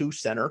top 2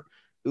 center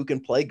who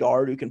can play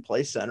guard, who can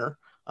play center.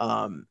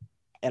 And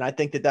I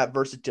think that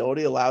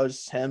versatility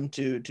allows him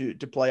to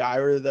play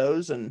either of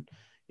those. And,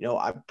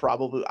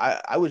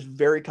 I was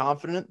very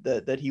confident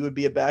that he would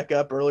be a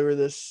backup earlier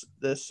this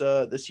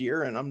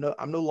year. And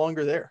I'm no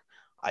longer there.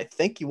 I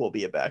think he will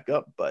be a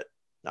backup, but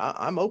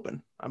I'm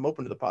open. I'm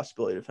open to the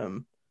possibility of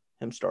him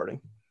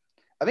starting.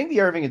 I think the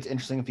other thing that's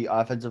interesting with the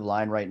offensive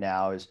line right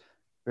now is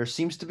there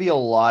seems to be a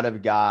lot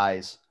of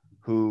guys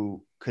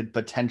who could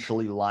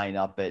potentially line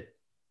up at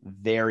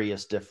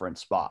various different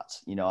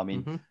spots.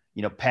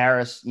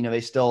 Paris,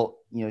 they still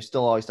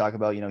always talk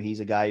about, he's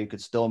a guy who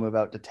could still move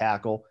out to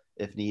tackle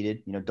if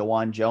needed.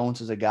 DeJuan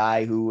Jones is a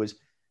guy who was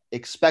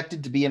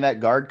expected to be in that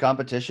guard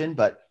competition,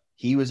 but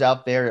he was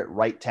out there at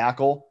right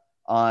tackle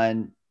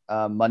on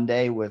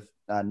Monday with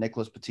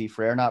Nicholas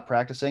Petit-Frere not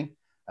practicing.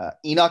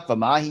 Enoch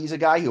Vamahi is a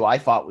guy who I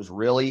thought was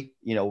really,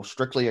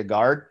 strictly a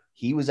guard.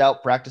 He was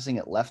out practicing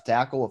at left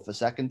tackle with the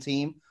second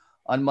team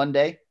on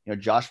Monday.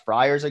 Josh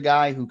Fryer's a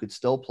guy who could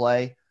still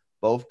play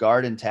both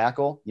guard and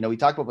tackle. We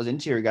talked about those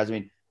interior guys. I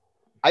mean,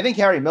 I think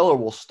Harry Miller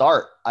will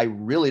start. I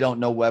really don't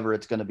know whether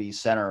it's going to be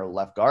center or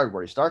left guard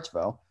where he starts,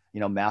 though.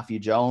 Matthew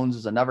Jones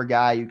is another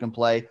guy who can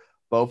play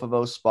both of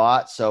those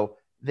spots. So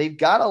they've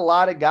got a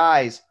lot of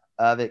guys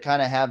that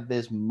kind of have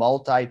this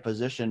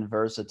multi-position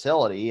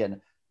versatility.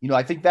 And,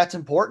 I think that's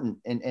important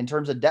in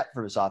terms of depth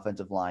for this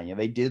offensive line.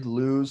 They did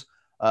lose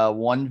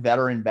one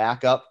veteran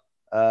backup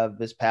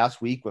this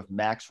past week with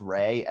Max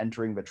Ray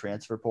entering the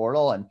transfer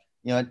portal. And,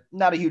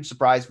 not a huge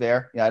surprise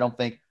there. I don't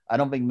think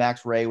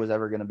Max Ray was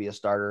ever going to be a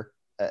starter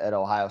at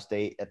Ohio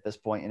State at this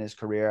point in his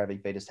career. I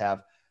think they just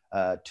have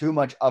too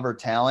much other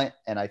talent.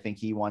 And I think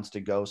he wants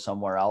to go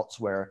somewhere else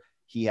where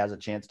he has a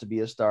chance to be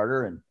a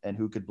starter, and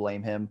who could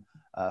blame him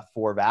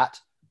for that.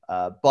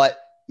 But,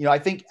 I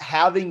think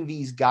having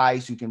these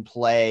guys who can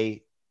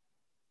play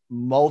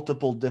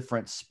multiple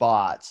different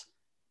spots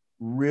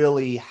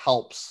really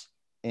helps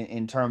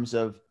in terms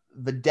of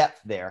the depth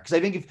there. Because I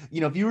think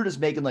if you were just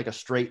making like a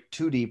straight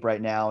 2 deep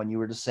right now and you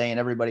were just saying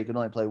everybody could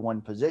only play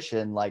one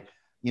position, like,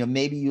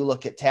 maybe you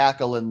look at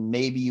tackle and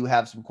maybe you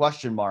have some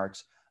question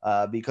marks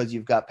because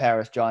you've got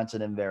Paris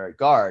Johnson in there at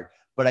guard.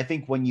 But I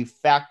think when you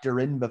factor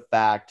in the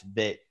fact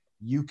that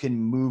you can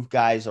move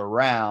guys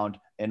around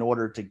in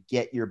order to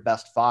get your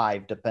best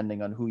 5,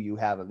 depending on who you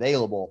have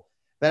available,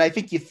 then I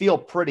think you feel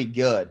pretty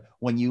good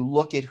when you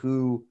look at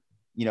who,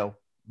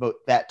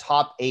 that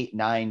top 8,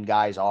 9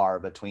 guys are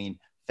between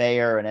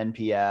Thayer and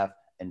NPF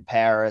and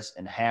Paris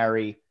and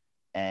Harry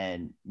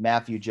and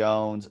Matthew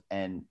Jones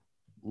and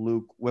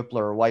Luke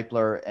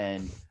Wypler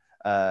and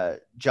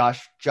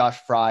Josh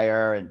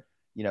Fryer and,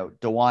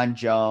 DeJuan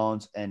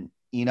Jones and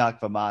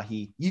Enoch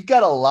Vamahi. You've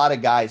got a lot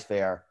of guys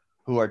there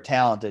who are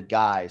talented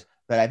guys,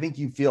 but I think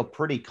you feel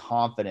pretty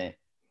confident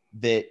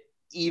that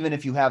even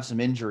if you have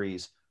some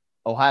injuries,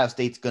 Ohio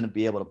State's going to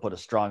be able to put a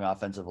strong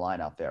offensive line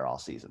out there all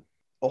season.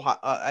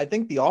 I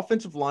think the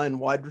offensive line,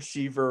 wide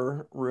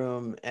receiver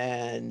room,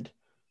 and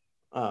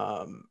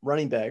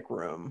running back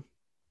room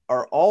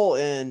are all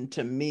in,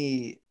 to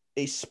me,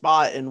 a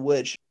spot in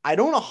which I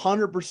don't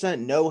 100%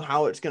 know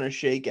how it's going to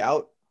shake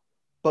out,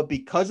 but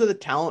because of the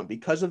talent,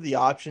 because of the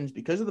options,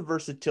 because of the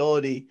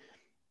versatility,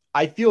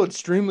 I feel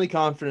extremely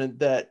confident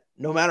that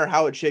no matter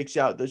how it shakes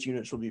out, those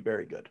units will be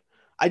very good.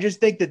 I just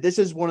think that this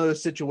is one of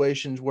those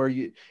situations where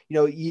you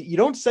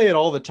don't say it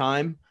all the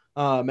time,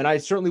 and I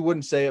certainly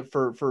wouldn't say it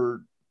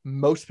for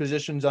most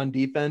positions on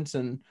defense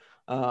and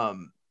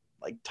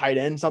like tight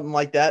end, something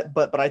like that.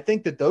 But I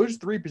think that those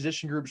three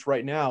position groups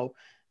right now,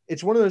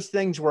 it's one of those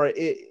things where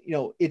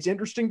it's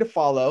interesting to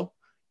follow.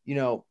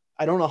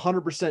 I don't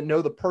 100%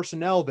 know the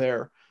personnel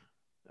there,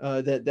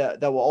 that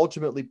will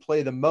ultimately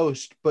play the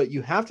most, but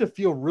you have to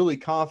feel really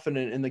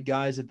confident in the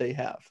guys that they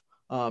have,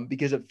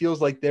 because it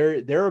feels like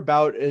they're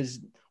about as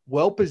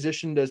well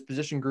positioned as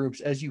position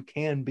groups as you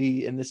can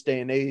be in this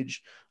day and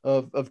age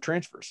of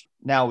transfers.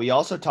 Now, we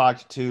also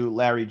talked to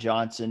Larry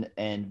Johnson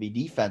and the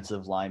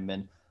defensive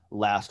lineman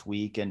last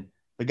week, and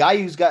the guy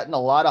who's gotten a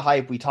lot of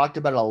hype, we talked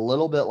about it a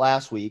little bit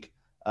last week,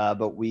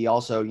 but we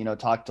also,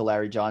 talked to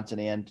Larry Johnson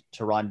and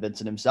Taron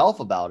Vincent himself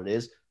about it,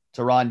 is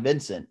Taron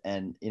Vincent.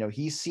 And,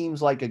 he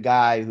seems like a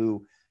guy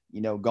who,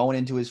 going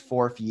into his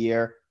fourth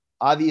year,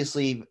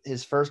 obviously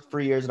his first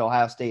 3 years at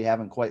Ohio State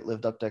haven't quite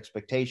lived up to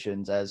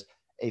expectations as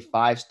a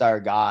 5-star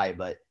guy,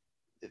 but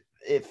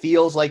it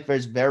feels like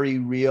there's very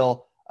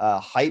real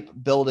hype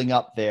building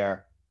up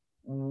there.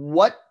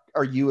 What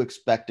are you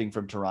expecting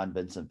from Taron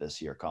Vincent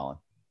this year, Colin?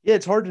 Yeah,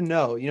 it's hard to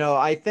know.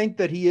 I think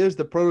that he is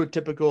the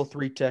prototypical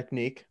 3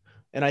 technique.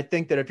 And I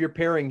think that if you're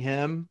pairing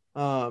him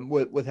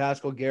with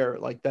Haskell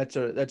Garrett, like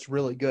that's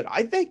really good.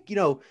 I think,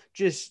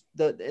 just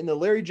in the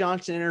Larry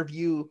Johnson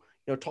interview,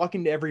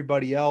 talking to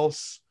everybody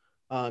else,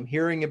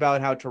 hearing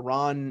about how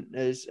Taron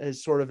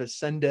has sort of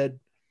ascended,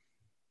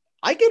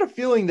 I get a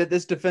feeling that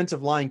this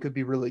defensive line could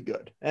be really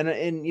good. And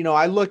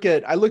I look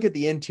at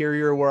the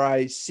interior where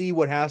I see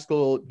what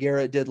Haskell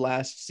Garrett did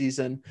last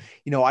season.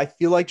 I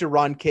feel like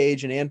Jerron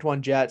Cage and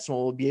Antoine Jackson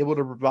will be able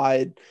to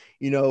provide,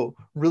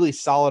 really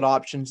solid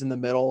options in the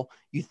middle.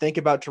 You think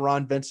about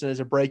Taron Vincent as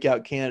a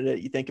breakout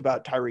candidate. You think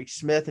about Tyreek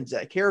Smith and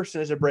Zach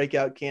Harrison as a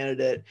breakout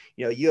candidate.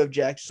 You have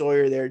Jack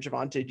Sawyer there,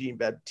 Javonte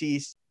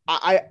Jean-Baptiste.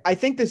 I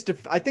think this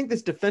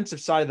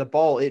defensive side of the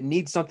ball, it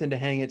needs something to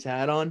hang its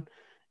hat on.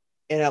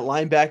 And at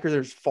linebacker,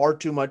 there's far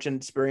too much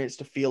experience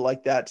to feel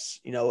like that's,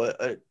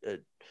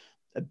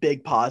 a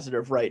big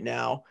positive right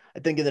now. I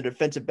think in the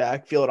defensive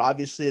backfield,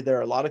 obviously, there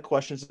are a lot of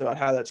questions about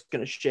how that's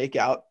going to shake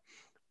out.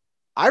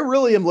 I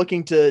really am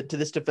looking to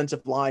this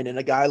defensive line and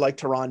a guy like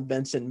Taron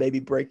Vincent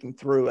maybe breaking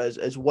through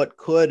as what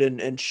could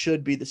and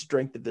should be the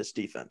strength of this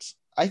defense.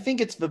 I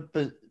think it's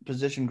the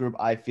position group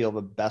I feel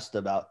the best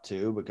about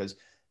too, because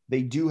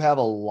they do have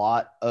a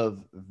lot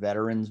of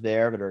veterans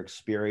there that are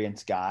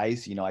experienced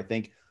guys. I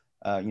think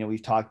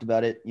we've talked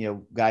about it,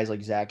 guys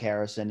like Zach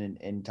Harrison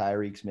and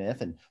Tyreek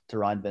Smith and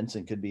Taron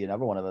Vincent could be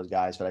another one of those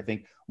guys. But I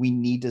think we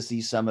need to see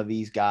some of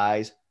these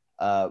guys.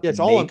 It's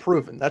all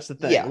unproven. That's the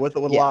thing with a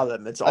lot of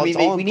them. It's all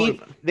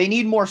unproven. They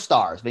need more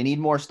stars. They need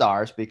more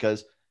stars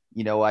because,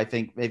 I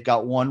think they've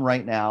got one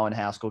right now in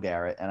Haskell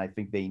Garrett, and I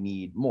think they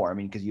need more.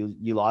 Because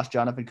you lost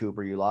Jonathan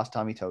Cooper, you lost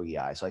Tommy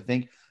Togiai. So I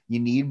think you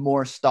need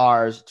more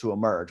stars to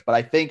emerge. But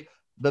I think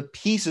the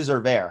pieces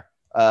are there.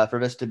 For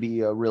this to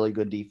be a really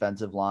good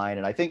defensive line.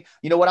 And I think,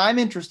 what I'm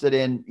interested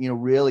in,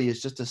 really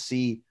is just to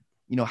see,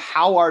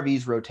 how are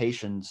these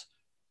rotations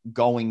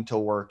going to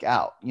work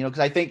out? Because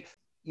I think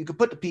you could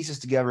put the pieces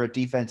together at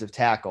defensive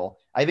tackle.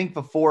 I think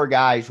the 4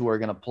 guys who are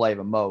going to play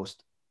the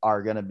most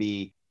are going to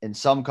be in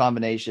some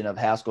combination of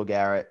Haskell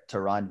Garrett,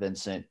 Taron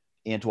Vincent,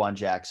 Antoine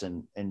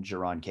Jackson, and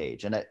Jerron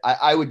Cage. And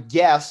I would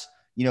guess,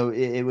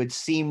 it would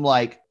seem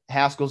like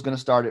Haskell's going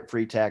to start at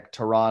free tech,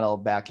 Taron will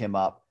back him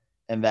up,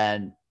 and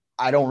then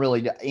I don't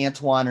really –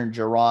 Antoine and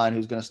Jerron,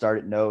 who's going to start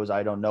at nose,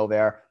 I don't know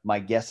there. My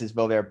guess is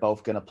they're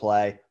both going to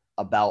play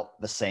about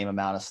the same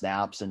amount of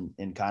snaps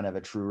in kind of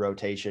a true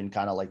rotation,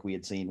 kind of like we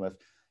had seen with,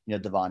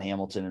 Devon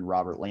Hamilton and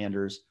Robert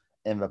Landers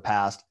in the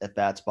past at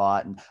that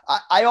spot. And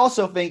I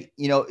also think,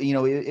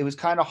 it was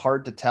kind of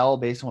hard to tell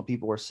based on what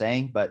people were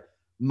saying, but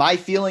my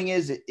feeling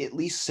is at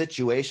least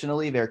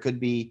situationally, there could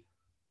be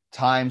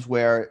times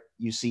where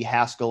you see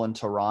Haskell and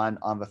Taron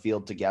on the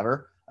field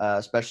together.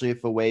 Especially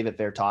if the way that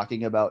they're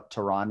talking about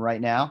Taron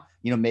right now,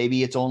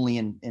 maybe it's only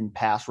in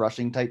pass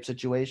rushing type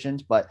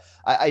situations, but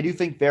I do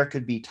think there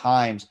could be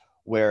times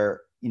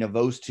where,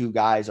 those 2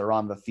 guys are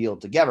on the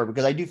field together,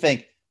 because I do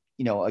think,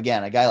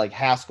 again, a guy like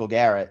Haskell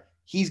Garrett,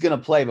 he's going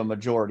to play the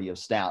majority of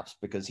snaps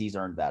because he's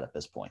earned that at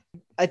this point.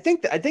 I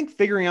think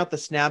figuring out the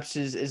snaps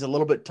is a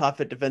little bit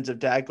tough at defensive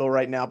tackle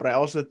right now, but I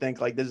also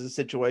think like this is a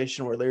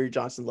situation where Larry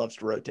Johnson loves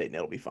to rotate and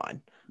it'll be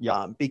fine.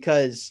 Yeah.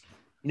 Because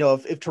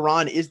if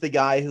Taron is the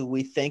guy who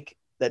we think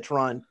that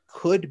Taron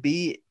could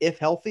be if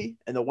healthy,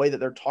 and the way that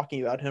they're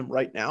talking about him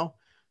right now,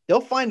 they'll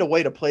find a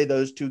way to play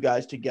those 2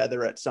 guys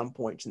together at some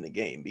points in the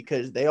game,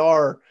 because they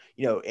are,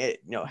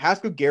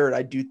 Haskell Garrett,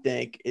 I do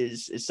think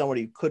is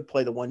somebody who could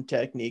play the 1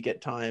 technique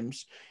at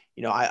times.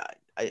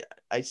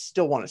 I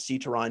still want to see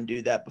Teron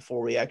do that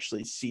before we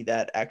actually see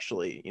that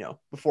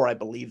before I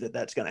believe that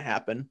that's going to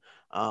happen.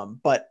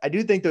 But I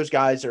do think those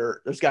guys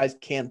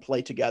can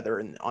play together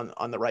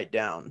on the right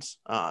downs.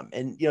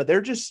 And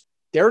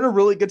they're in a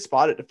really good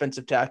spot at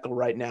defensive tackle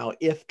right now.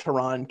 If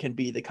Teron can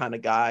be the kind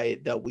of guy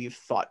that we've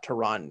thought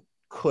Teron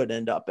could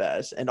end up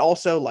as. And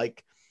also,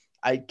 like,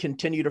 I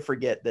continue to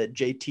forget that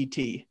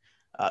JTT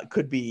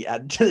could be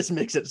added to this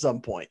mix at some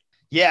point.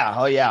 Yeah.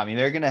 Oh yeah. I mean,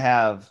 they're going to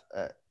have,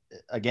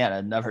 again,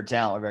 another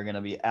talent. They're going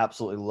to be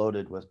absolutely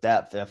loaded with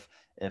depth if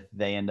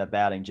they end up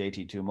adding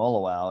JT2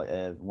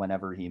 Molowau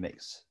whenever he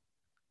makes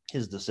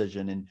his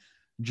decision in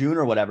June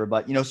or whatever.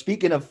 But,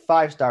 speaking of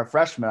 5-star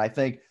freshmen, I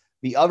think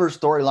the other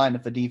storyline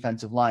of the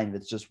defensive line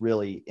that's just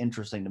really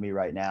interesting to me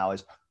right now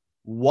is,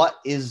 what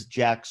is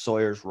Jack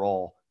Sawyer's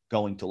role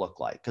going to look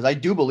like? Because I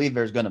do believe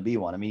there's going to be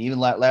one. I mean, even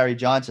Larry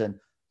Johnson,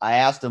 I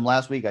asked him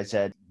last week, I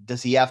said,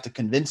 does he have to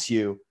convince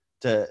you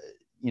to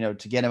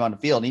get him on the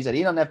field? And he said,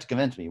 he doesn't have to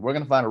convince me. We're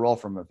going to find a role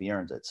for him if he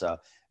earns it. So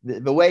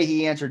the way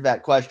he answered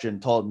that question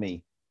told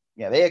me,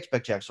 yeah, they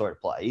expect Jack Sawyer to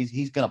play.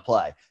 He's going to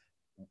play.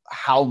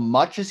 How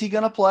much is he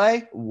going to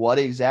play? What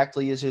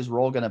exactly is his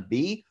role going to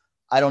be?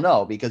 I don't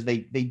know, because they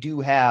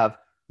do have,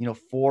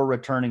 4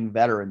 returning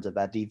veterans at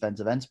that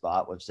defensive end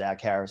spot with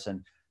Zach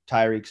Harrison,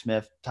 Tyreek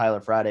Smith, Tyler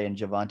Friday, and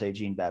Javonte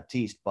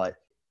Jean-Baptiste. But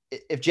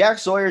if Jack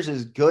Sawyer's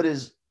as good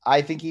as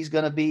I think he's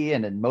going to be,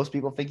 and most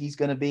people think he's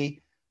going to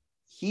be,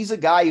 he's a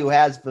guy who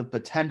has the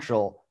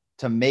potential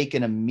to make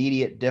an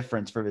immediate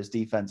difference for his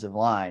defensive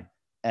line.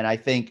 And I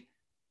think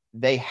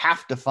they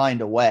have to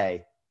find a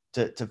way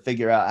to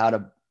figure out how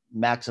to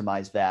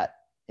maximize that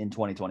in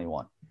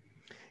 2021.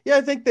 Yeah,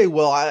 I think they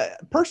will. I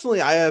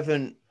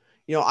haven't,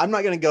 I'm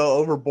not going to go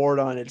overboard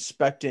on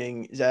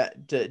expecting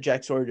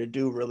Jack Sawyer to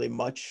do really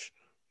much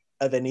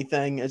of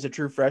anything as a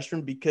true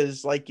freshman,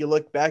 because like you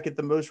look back at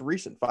the most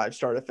recent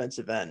 5-star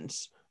defensive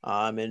ends,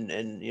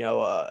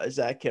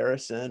 Zach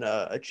Harrison,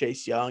 a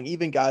Chase Young,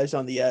 even guys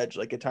on the edge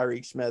like a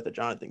Tyreek Smith, a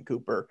Jonathan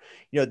Cooper,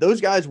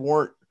 those guys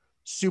weren't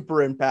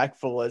super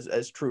impactful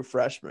as true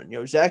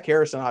freshmen. Zach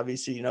Harrison,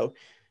 obviously,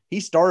 he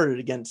started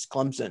against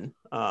Clemson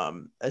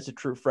as a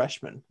true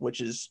freshman, which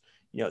is,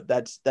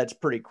 that's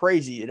pretty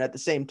crazy. And at the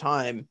same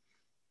time,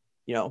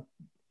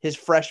 his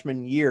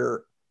freshman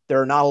year,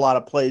 there are not a lot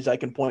of plays I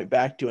can point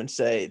back to and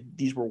say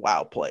these were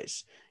wow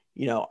plays.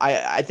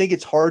 I think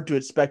it's hard to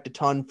expect a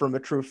ton from a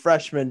true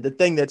freshman. The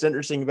thing that's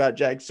interesting about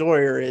Jack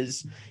Sawyer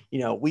is,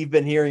 we've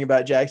been hearing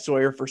about Jack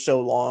Sawyer for so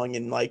long.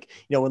 And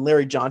when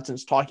Larry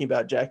Johnson's talking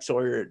about Jack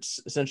Sawyer, it's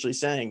essentially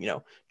saying,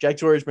 Jack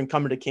Sawyer's been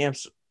coming to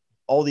camps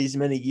all these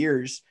many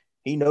years.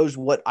 He knows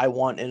what I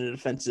want in a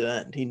defensive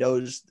end. He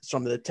knows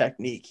some of the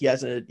technique.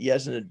 He's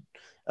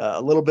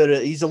a little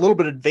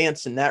bit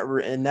advanced in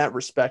that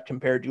respect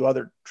compared to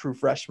other true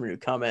freshmen who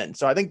come in.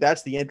 So I think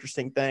that's the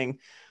interesting thing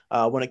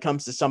when it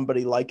comes to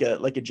somebody like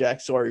a Jack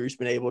Sawyer who's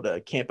been able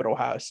to camp at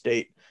Ohio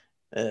State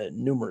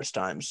numerous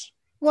times.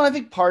 Well, I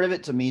think part of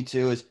it to me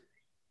too is,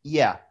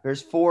 yeah,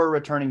 there's 4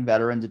 returning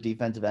veterans at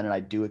defensive end, and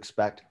I do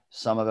expect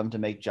some of them to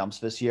make jumps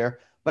this year,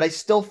 but I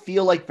still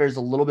feel like there's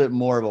a little bit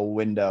more of a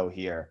window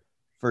here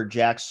for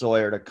Jack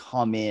Sawyer to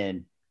come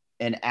in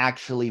and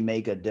actually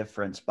make a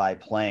difference by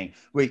playing.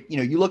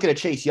 You look at a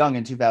Chase Young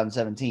in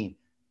 2017.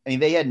 I mean,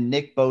 they had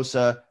Nick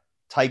Bosa,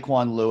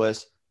 Tyquan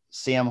Lewis,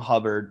 Sam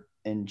Hubbard,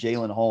 and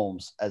Jalen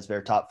Holmes as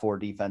their top 4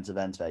 defensive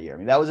ends that year. I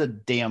mean, that was a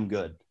damn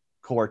good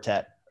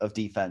quartet of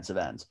defensive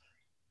ends.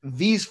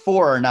 These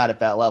 4 are not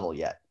at that level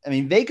yet. I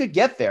mean, they could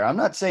get there. I'm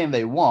not saying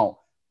they won't,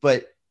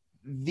 but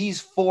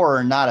these 4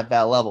 are not at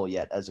that level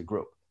yet as a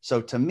group.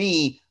 So to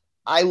me,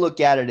 I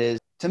look at it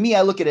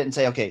and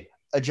say, okay,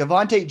 a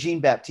Javonte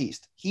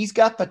Jean-Baptiste, he's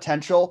got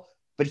potential,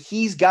 but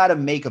he's got to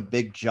make a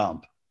big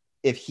jump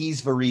if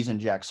he's the reason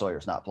Jack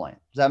Sawyer's not playing.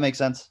 Does that make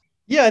sense?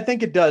 Yeah, I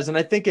think it does. And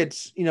I think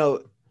it's,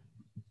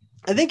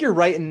 I think you're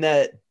right in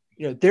that,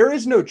 there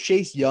is no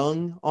Chase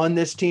Young on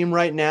this team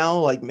right now.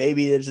 Like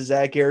maybe there's a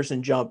Zach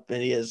Harrison jump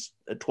and he is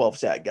a 12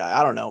 sack guy.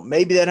 I don't know.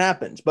 Maybe that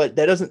happens, but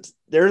there doesn't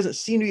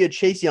seem to be a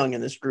Chase Young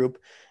in this group.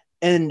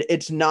 And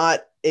it's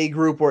not a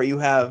group where you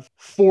have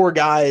 4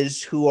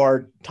 guys who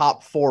are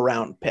top 4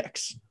 round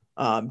picks,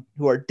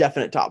 who are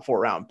definite top 4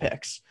 round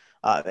picks.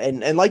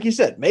 And like you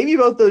said, maybe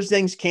both those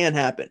things can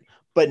happen,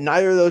 but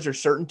neither of those are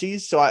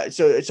certainties. So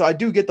I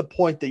do get the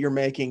point that you're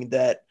making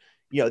that,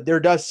 there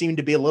does seem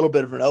to be a little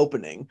bit of an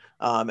opening.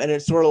 And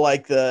it's sort of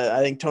like I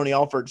think Tony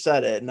Alford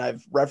said it, and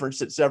I've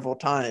referenced it several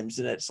times.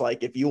 And it's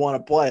like, if you want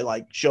to play,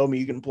 like, show me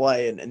you can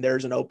play. And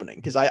there's an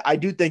opening. Cause I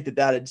do think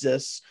that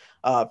exists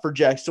for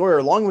Jack Sawyer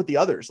along with the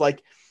others.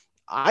 Like,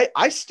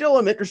 I still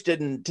am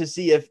interested to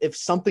see if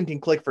something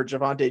can click for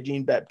Javonte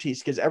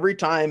Jean-Baptiste, because every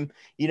time,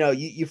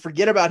 you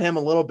forget about him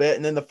a little bit.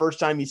 And then the first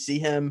time you see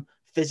him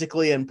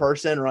physically in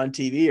person or on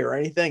TV or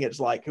anything, it's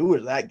like, who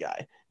is that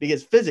guy?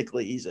 Because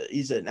physically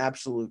he's an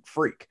absolute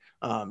freak.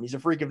 He's a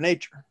freak of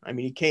nature. I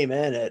mean, he came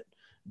in at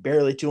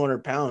barely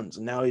 200 pounds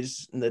and now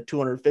he's in the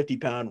 250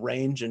 pound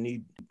range.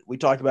 And we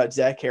talked about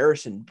Zach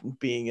Harrison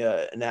being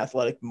an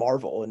athletic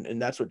marvel.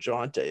 And that's what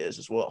Javonte is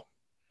as well.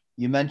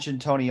 You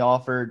mentioned Tony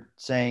Alford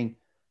saying,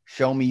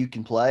 show me you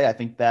can play, I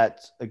think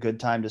that's a good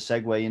time to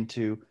segue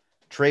into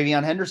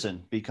TreVeyon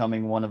Henderson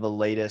becoming one of the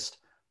latest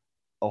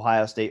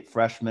Ohio State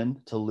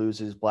freshmen to lose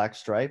his black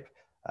stripe.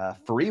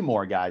 3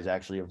 more guys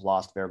actually have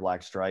lost their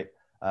black stripe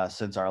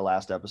since our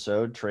last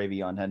episode: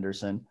 TreVeyon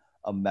Henderson,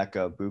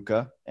 Emeka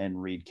Egbuka,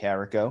 and Reed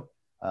Carrico.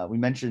 We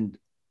mentioned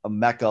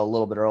Emeka a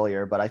little bit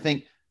earlier, but I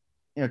think,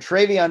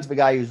 TreVeyon's the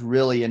guy who's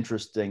really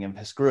interesting in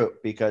this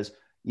group because,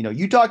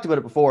 you talked about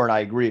it before and I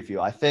agree with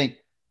you. I think,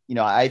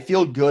 I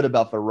feel good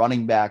about the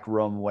running back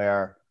room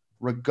where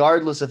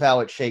regardless of how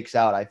it shakes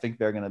out, I think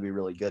they're going to be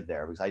really good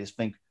there because I just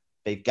think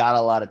they've got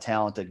a lot of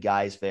talented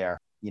guys there.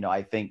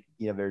 I think,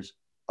 there's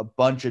a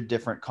bunch of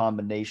different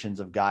combinations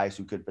of guys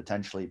who could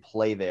potentially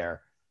play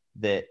there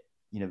that,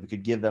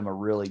 could give them a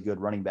really good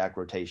running back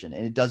rotation.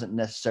 And it doesn't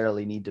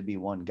necessarily need to be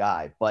one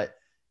guy, but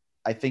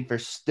I think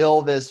there's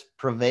still this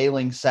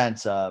prevailing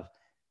sense of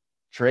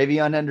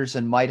TreVeyon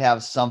Henderson might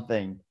have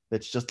something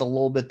that's just a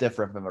little bit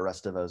different from the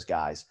rest of those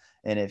guys.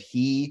 And if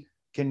he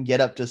can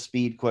get up to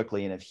speed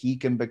quickly, and if he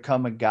can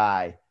become a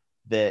guy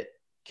that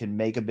can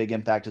make a big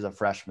impact as a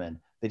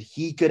freshman, that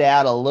he could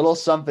add a little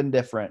something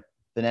different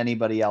than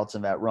anybody else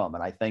in that room.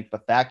 And I think the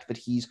fact that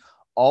he's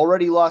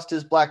already lost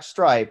his black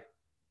stripe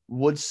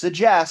would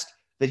suggest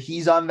that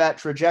he's on that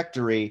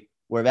trajectory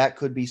where that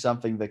could be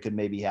something that could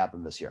maybe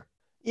happen this year.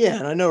 Yeah,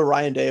 and I know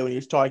Ryan Day, when he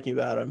was talking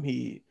about him,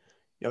 he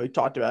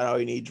talked about how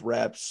he needs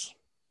reps.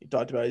 He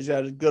talked about he's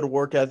got a good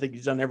work ethic.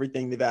 He's done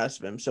everything they've asked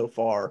of him so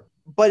far.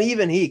 But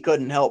even he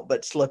couldn't help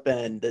but slip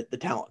in the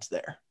talent's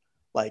there.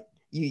 Like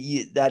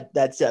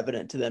that's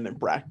evident to them in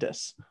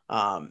practice.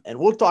 And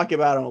we'll talk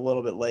about him a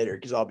little bit later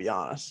because I'll be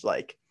honest,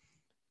 like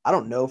I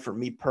don't know for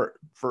me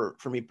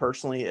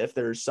personally if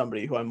there's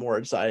somebody who I'm more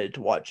excited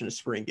to watch in a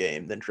spring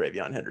game than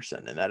TreVeyon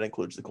Henderson, and that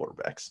includes the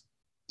quarterbacks.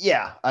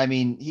 Yeah, I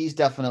mean, he's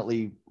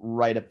definitely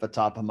right at the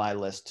top of my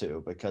list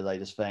too, because I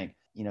just think,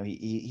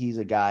 he's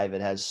a guy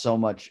that has so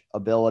much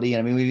ability. And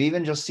I mean, we've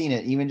even just seen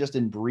it, even just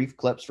in brief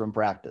clips from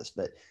practice,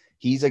 that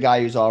he's a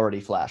guy who's already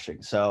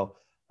flashing. So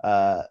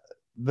the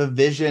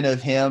vision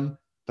of him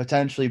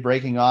potentially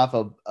breaking off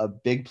a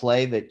big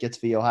play that gets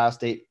the Ohio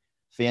State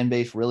fan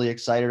base really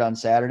excited on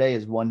Saturday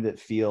is one that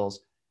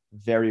feels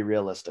very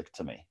realistic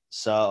to me.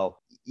 So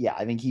yeah,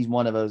 I think he's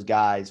one of those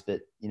guys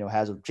that,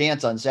 has a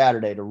chance on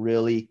Saturday to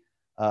really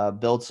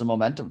build some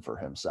momentum for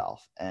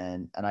himself.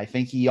 And I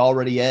think he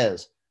already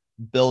is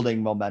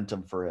building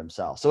momentum for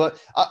himself. So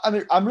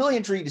I'm really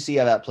intrigued to see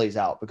how that plays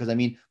out, because I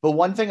mean, the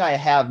one thing I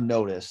have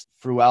noticed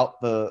throughout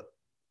the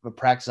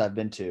practice I've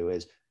been to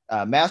is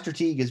Master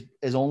Teague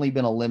has only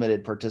been a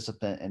limited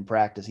participant in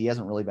practice. He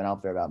hasn't really been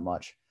out there that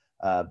much.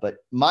 But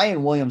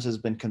Miyan Williams has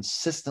been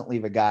consistently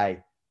the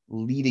guy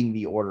leading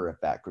the order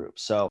at that group.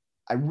 So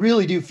I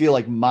really do feel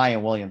like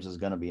Miyan Williams is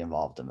going to be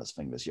involved in this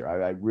thing this year.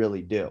 I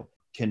really do.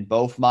 Can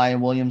both Miyan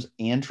Williams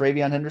and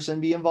TreVeyon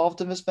Henderson be involved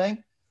in this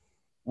thing?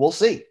 We'll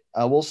see.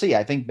 We'll see.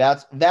 I think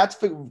that's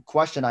the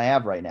question I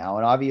have right now.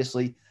 And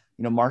obviously,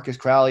 Marcus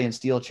Crowley and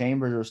Steel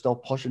Chambers are still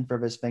pushing for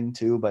this thing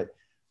too. But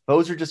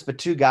those are just the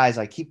 2 guys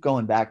I keep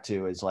going back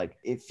to. Is like,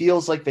 it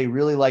feels like they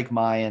really like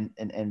Miyan,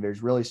 and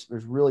there's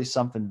really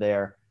something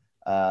there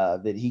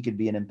that he could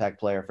be an impact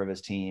player for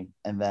this team.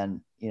 And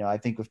then, I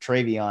think with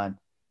TreVeyon,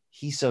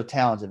 he's so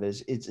talented.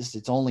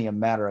 It's only a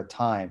matter of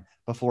time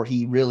before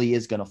he really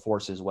is going to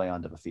force his way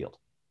onto the field.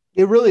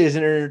 It really is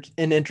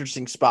an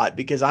interesting spot,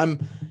 because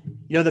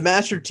the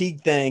Master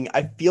Teague thing,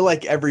 I feel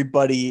like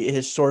everybody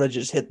has sort of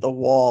just hit the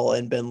wall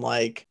and been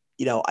like,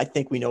 I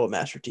think we know what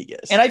Master Teague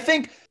is. And I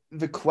think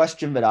the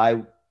question that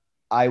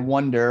I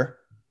wonder,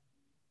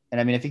 and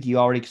I mean, I think you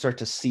already start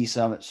to see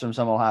some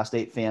Ohio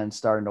State fans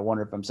starting to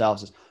wonder for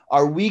themselves, is,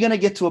 are we going to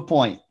get to a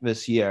point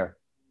this year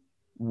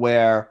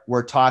where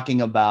we're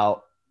talking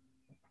about,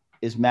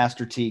 is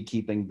Master Teague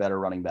keeping better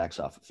running backs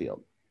off the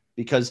field?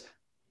 Because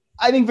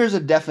I think there's a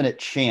definite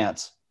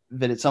chance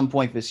that at some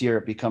point this year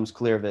it becomes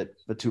clear that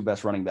the 2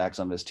 best running backs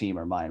on this team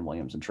are Miyan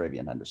Williams and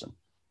TreVeyon Henderson.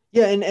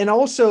 Yeah, and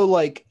also,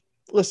 like,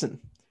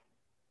 listen,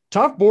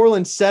 Toph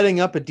Borland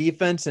setting up a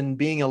defense and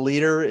being a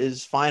leader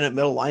is fine at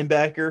middle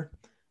linebacker.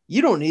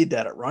 You don't need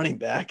that at running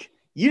back.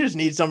 You just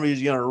need somebody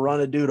who's going to run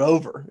a dude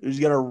over,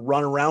 who's going to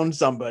run around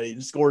somebody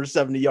and score a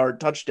 70-yard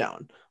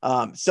touchdown.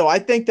 So I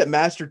think that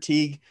Master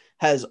Teague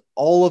has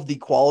all of the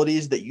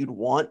qualities that you'd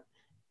want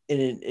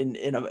in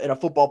a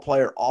football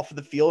player off of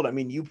the field. I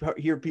mean, you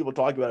hear people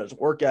talk about his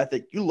work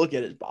ethic. You look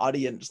at his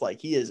body and it's like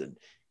he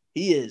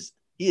is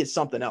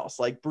something else.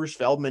 Like Bruce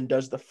Feldman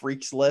does the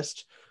freaks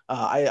list.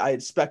 I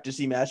expect to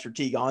see Master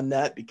Teague on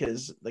that,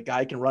 because the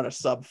guy can run a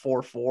sub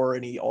 4.4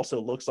 and he also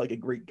looks like a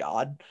Greek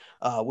god,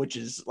 which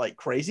is like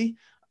crazy.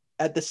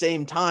 At the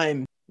same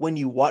time, when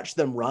you watch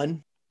them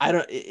run,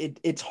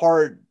 it's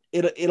hard.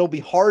 It'll be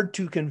hard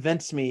to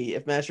convince me,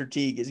 if Master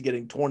Teague is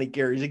getting 20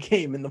 carries a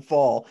game in the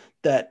fall,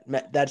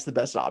 that's the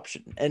best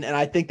option. And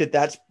I think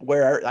that's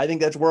where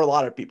a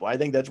lot of people, I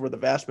think that's where the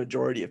vast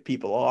majority of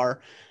people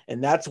are.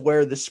 And that's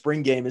where the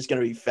spring game is going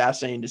to be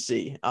fascinating to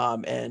see.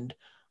 And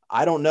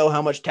I don't know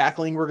how much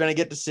tackling we're going to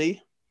get to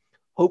see.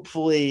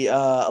 Hopefully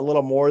a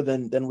little more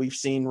than we've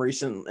seen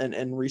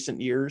in recent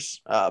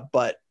years.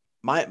 But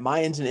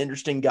Mayan's an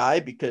interesting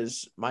guy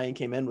because Mayan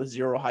came in with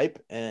zero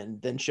hype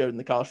and then showed in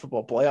the college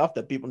football playoff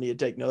that people need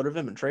to take note of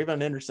him. And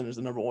TreVeyon Henderson is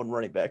the number one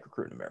running back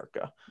recruit in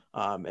America.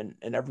 And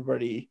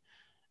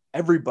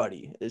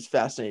everybody is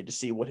fascinated to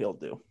see what he'll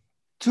do.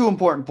 Two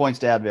important points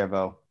to add,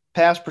 Vervo.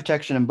 Pass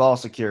protection and ball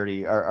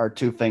security are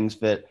two things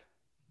that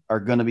are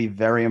going to be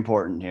very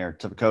important here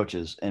to the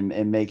coaches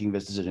in making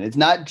this decision. It's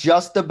not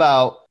just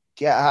about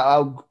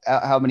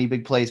how many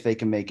big plays they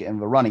can make in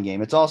the running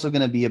game. It's also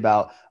going to be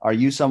about, are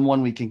you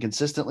someone we can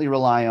consistently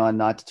rely on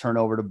not to turn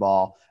over the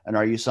ball? And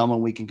are you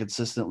someone we can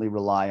consistently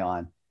rely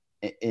on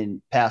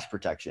in pass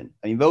protection?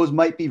 I mean, those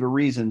might be the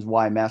reasons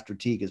why Master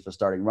Teague is the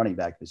starting running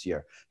back this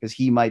year, because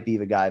he might be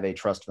the guy they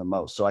trust the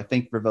most. So I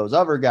think for those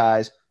other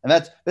guys,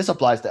 and this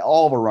applies to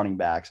all the running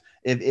backs,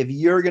 if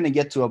you're going to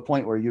get to a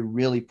point where you're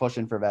really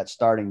pushing for that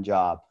starting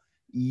job,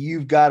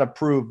 you've got to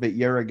prove that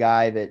you're a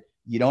guy that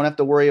you don't have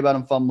to worry about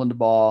him fumbling the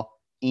ball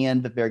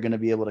and that they're going to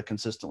be able to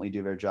consistently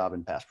do their job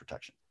in pass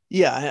protection.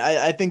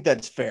 Yeah, I think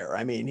that's fair.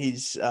 I mean,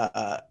 he's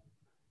that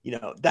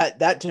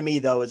to me,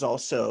 though, is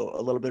also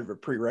a little bit of a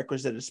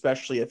prerequisite,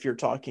 especially if you're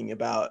talking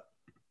about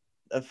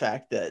the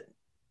fact that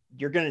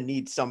you're going to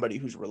need somebody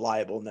who's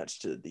reliable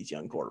next to these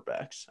young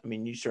quarterbacks. I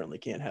mean, you certainly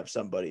can't have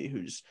somebody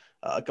who's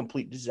a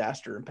complete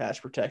disaster in pass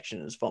protection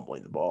and is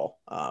fumbling the ball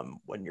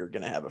when you're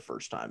going to have a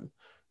first-time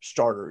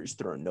starter who's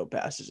throwing no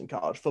passes in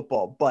college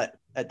football. But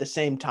at the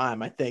same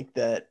time, I think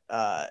that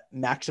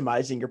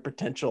maximizing your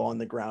potential on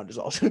the ground is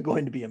also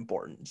going to be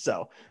important.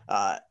 So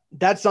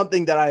that's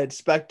something that I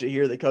expect to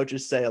hear the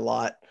coaches say a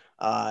lot.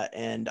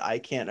 And I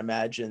can't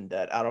imagine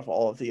that out of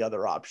all of the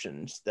other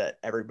options that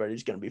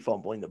everybody's going to be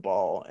fumbling the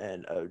ball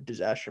and a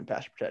disaster in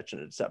pass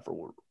protection, except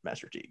for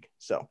Master Teague.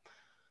 So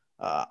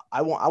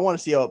I want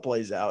to see how it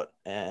plays out.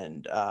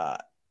 And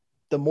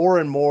the more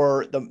and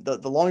more, the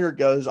longer it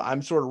goes,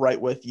 I'm sort of right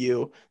with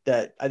you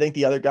that I think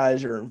the other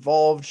guys are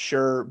involved,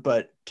 sure.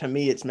 But to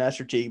me, it's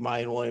Master Teague,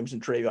 Mayan Williams,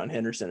 and TreVeyon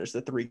Henderson as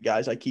the three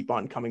guys I keep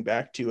on coming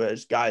back to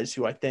as guys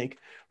who I think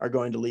are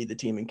going to lead the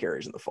team in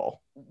carries in the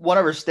fall. One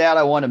other stat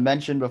I want to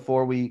mention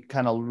before we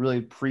kind of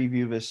really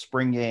preview this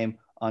spring game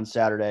on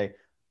Saturday.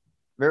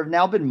 There have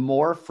now been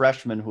more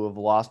freshmen who have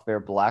lost their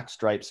black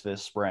stripes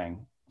this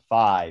spring,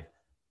 5,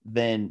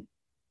 than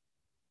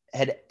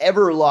had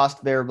ever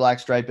lost their black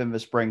stripe in the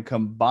spring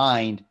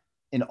combined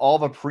in all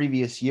the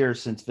previous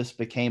years since this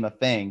became a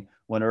thing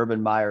when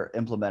Urban Meyer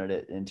implemented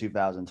it in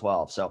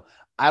 2012. So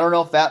I don't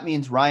know if that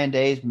means Ryan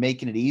Day is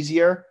making it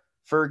easier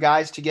for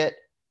guys to get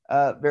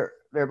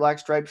their black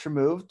stripes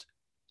removed.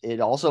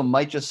 It also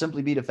might just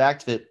simply be the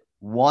fact that,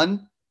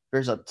 one,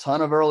 there's a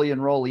ton of early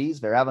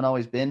enrollees. There haven't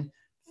always been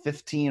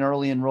 15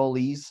 early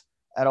enrollees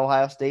at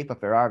Ohio State,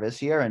 but there are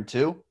this year. And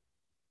two,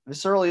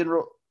 this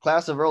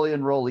class of early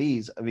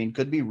enrollees, I mean,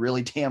 could be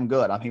really damn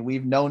good. I mean,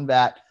 we've known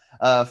that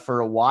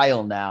for a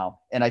while now.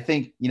 And I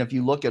think, if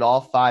you look at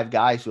all 5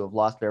 guys who have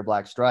lost their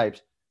black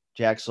stripes,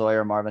 Jack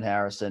Sawyer, Marvin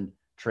Harrison,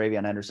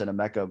 TreVeyon Henderson,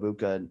 Emeka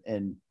Egbuka,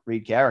 and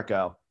Reed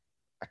Carrico,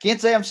 I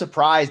can't say I'm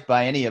surprised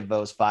by any of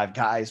those 5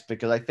 guys,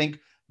 because I think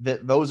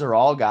that those are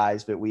all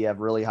guys that we have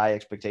really high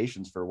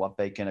expectations for what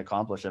they can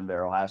accomplish in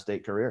their Ohio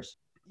State careers.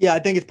 Yeah, I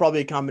think it's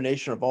probably a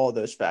combination of all of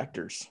those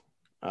factors.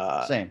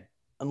 Same.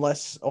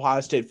 Unless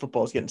Ohio State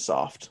football is getting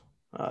soft,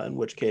 in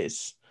which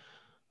case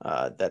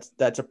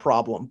that's a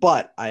problem.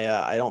 But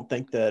I don't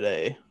think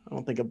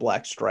a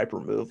black stripe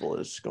removal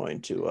is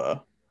going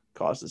to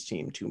cause this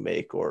team to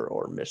make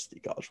or miss the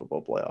college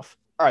football playoff.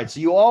 All right,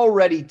 so you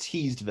already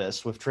teased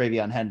this with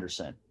TreVeyon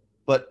Henderson,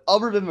 but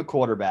other than the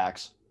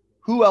quarterbacks,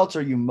 who else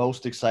are you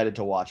most excited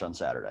to watch on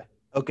Saturday?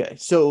 Okay,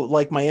 so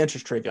my answer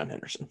is TreVeyon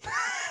Henderson.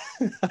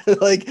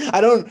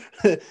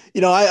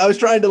 I was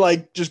trying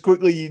to just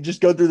quickly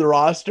just go through the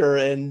roster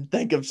and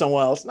think of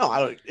someone else.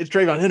 No, it's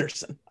TreVeyon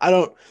Henderson.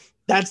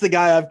 That's the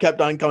guy I've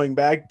kept on coming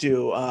back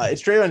to.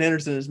 It's TreVeyon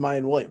Henderson is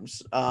Mayan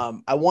Williams.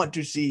 I want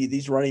to see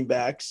these running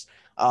backs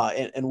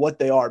and what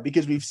they are,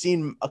 because we've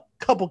seen a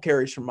couple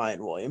carries from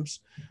Mayan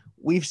Williams.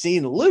 We've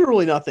seen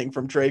literally nothing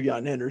from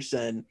TreVeyon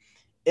Henderson.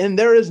 And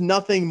there is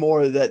nothing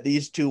more that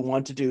these two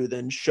want to do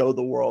than show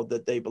the world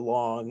that they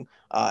belong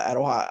at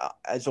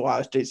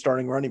Ohio State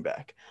starting running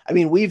back. I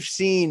mean,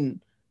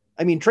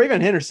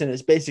 TreVeyon Henderson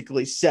has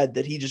basically said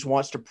that he just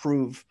wants to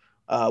prove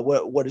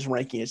what his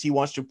ranking is. He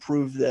wants to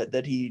prove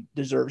that he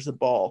deserves the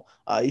ball.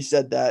 He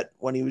said that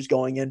when he was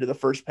going into the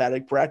first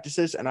paddock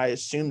practices, and I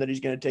assume that he's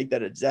going to take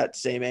that exact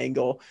same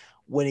angle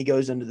when he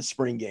goes into the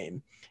spring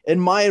game. And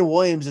Mayan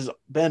Williams has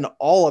been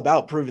all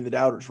about proving the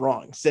doubters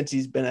wrong since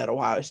he's been at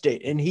Ohio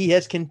State, and he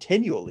has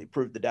continually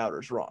proved the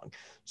doubters wrong.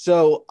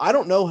 So I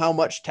don't know how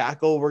much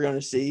tackle we're going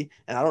to see,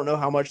 and I don't know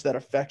how much that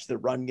affects the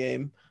run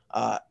game.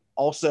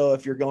 Also,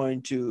 if you're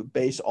going to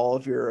base all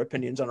of your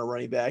opinions on a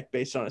running back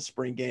based on a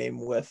spring game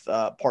with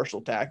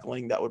partial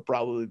tackling, that would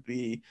probably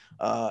be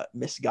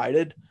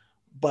misguided.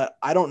 But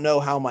I don't know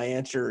how my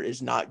answer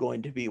is not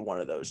going to be one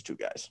of those two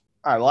guys.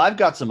 All right, well, I've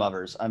got some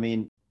others. I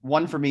mean,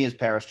 one for me is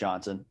Paris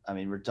Johnson. I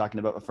mean, we're talking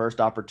about the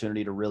first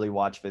opportunity to really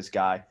watch this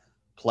guy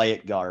play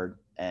at guard,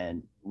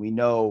 and we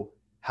know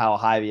how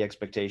high the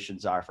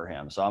expectations are for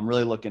him. So I'm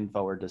really looking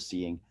forward to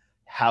seeing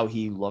how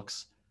he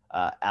looks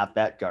at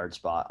that guard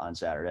spot on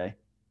Saturday.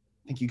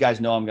 I think you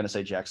guys know I'm going to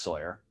say Jack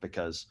Sawyer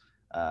because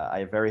I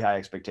have very high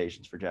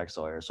expectations for Jack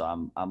Sawyer. So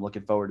I'm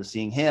looking forward to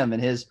seeing him in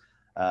his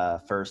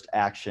first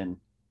action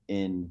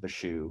in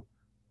Bashu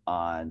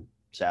on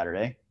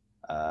Saturday.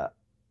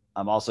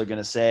 I'm also going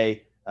to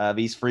say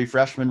these free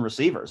freshman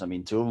receivers. I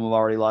mean, two of them have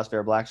already lost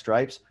their black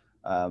stripes,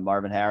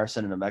 Marvin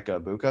Harrison and Emeka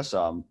Ibuka.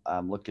 So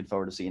I'm looking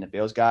forward to seeing if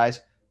those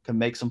guys can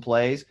make some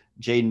plays.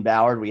 Jaden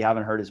Ballard, we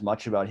haven't heard as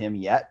much about him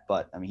yet,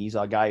 but I mean, he's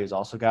a guy who's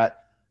also got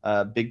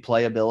big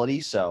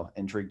playability. So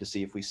intrigued to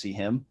see if we see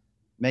him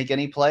make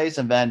any plays.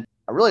 And then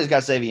I really just got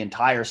to say the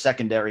entire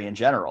secondary in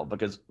general,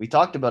 because we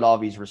talked about all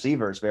these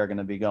receivers they're going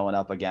to be going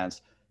up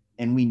against.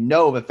 And we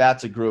know that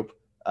that's a group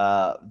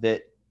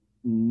that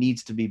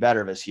needs to be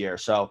better this year.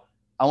 So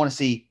I want to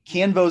see,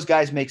 can those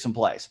guys make some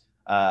plays?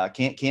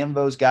 Can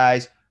those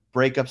guys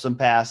break up some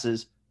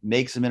passes,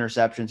 make some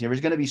interceptions?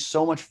 There's going to be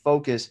so much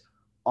focus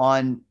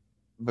on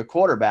the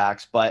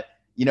quarterbacks, but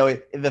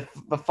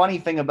the funny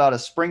thing about a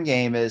spring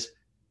game is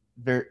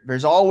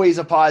there's always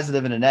a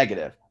positive and a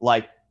negative.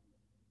 Like,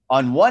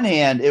 on one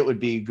hand, it would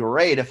be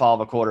great if all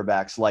the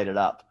quarterbacks light it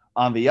up.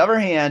 On the other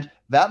hand,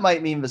 that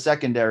might mean the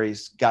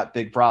secondary's got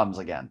big problems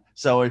again.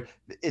 So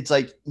it's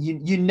like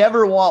you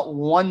never want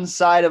one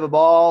side of a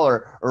ball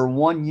or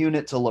one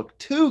unit to look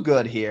too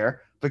good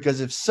here,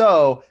 because if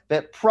so,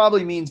 that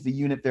probably means the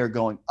unit they're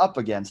going up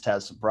against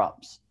has some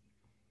problems.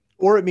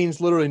 Or it means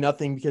literally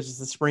nothing because it's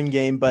the spring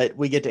game, but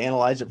we get to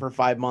analyze it for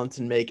 5 months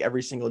and make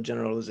every single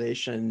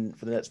generalization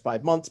for the next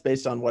 5 months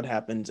based on what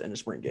happens in a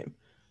spring game.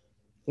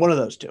 One of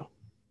those two.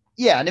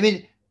 Yeah, and I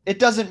mean, it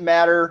doesn't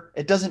matter.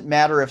 It doesn't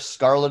matter if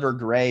Scarlet or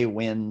Gray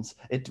wins.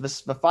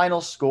 The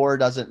final score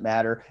doesn't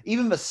matter.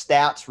 Even the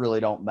stats really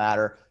don't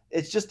matter.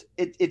 It's just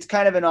it's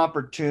kind of an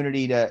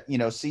opportunity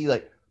to see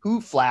like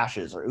who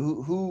flashes or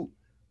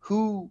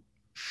who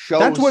shows.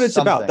 That's what it's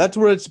something. about. That's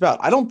what it's about.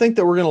 I don't think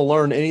that we're going to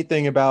learn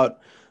anything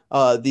about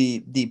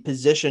the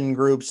position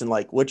groups and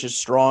like which is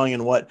strong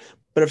and what.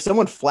 But if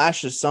someone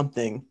flashes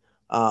something,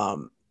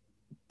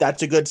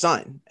 that's a good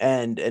sign.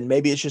 And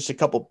maybe it's just a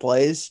couple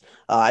plays.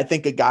 I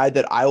think a guy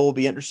that I will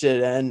be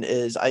interested in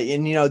is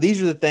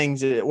these are the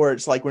things where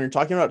it's like when you're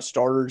talking about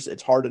starters,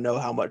 it's hard to know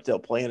how much they'll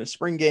play in a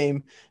spring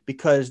game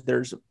because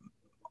there's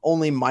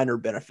only minor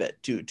benefit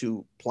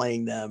to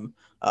playing them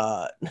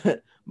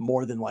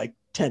more than like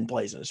 10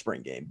 plays in a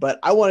spring game. But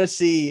I want to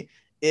see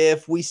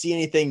if we see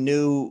anything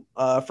new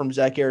from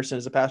Zach Harrison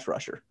as a pass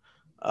rusher,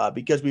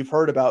 because we've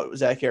heard about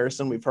Zach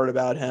Harrison. We've heard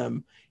about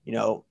him,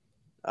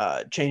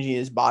 changing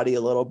his body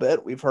a little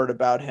bit. We've heard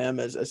about him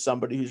as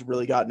somebody who's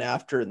really gotten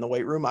after it in the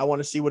weight room. I want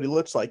to see what he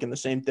looks like. And the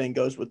same thing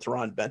goes with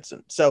Teron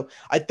Benson. So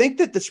I think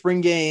that the spring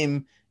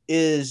game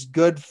is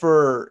good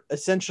for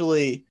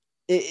essentially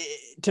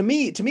to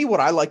me,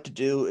 what I like to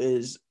do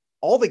is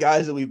all the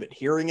guys that we've been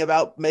hearing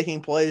about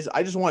making plays,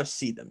 I just want to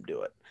see them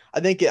do it. I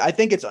think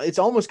it's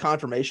almost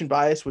confirmation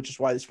bias, which is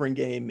why the spring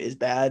game is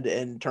bad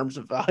in terms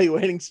of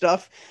evaluating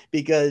stuff,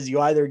 because you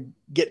either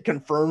get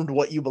confirmed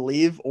what you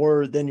believe,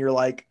 or then you're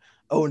like,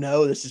 oh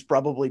no, this is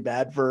probably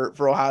bad for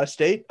Ohio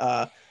State.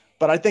 But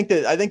I think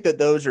that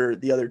those are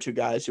the other two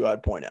guys who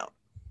I'd point out.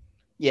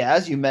 Yeah,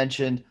 as you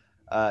mentioned,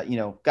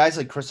 guys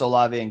like Chris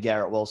Olave and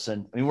Garrett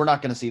Wilson. I mean, we're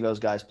not going to see those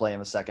guys play in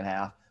the second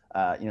half.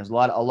 There's a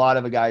lot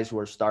of the guys who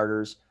are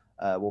starters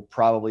will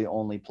probably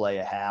only play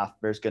a half.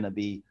 There's going to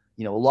be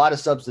a lot of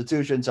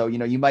substitution. So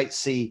you might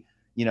see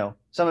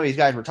some of these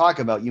guys we're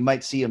talking about. You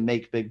might see them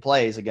make big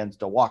plays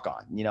against a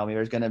walk-on.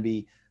 There's going to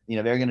be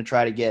they're going to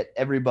try to get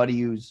everybody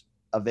who's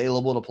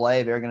available to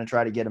play. They're going to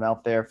try to get them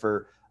out there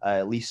for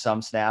at least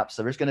some snaps.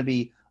 So there's going to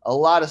be a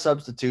lot of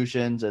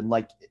substitutions, and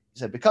like I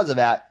said, because of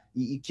that,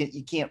 you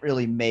can't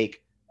really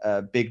make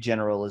big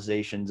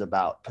generalizations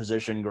about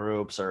position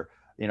groups or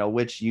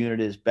which unit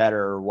is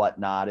better or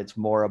whatnot. It's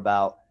more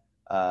about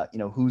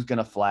who's going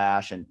to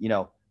flash, and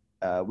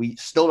we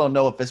still don't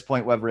know at this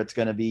point whether it's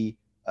going to be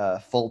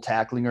full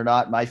tackling or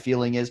not. My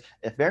feeling is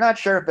if they're not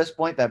sure at this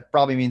point, that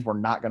probably means we're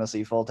not going to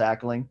see full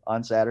tackling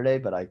on Saturday.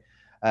 But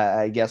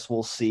I guess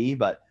we'll see.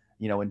 But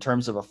in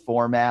terms of a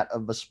format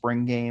of the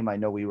spring game, I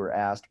know we were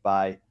asked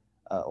by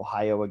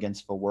Ohio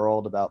Against the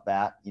World about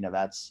that.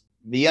 That's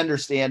the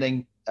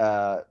understanding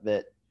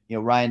that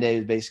Ryan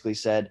Day basically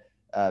said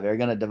they're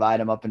going to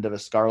divide them up into the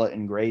scarlet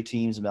and gray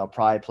teams, and they'll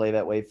probably play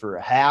that way for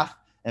a half.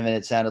 And then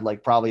it sounded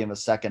like probably in the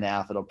second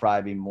half, it'll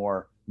probably be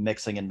more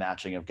mixing and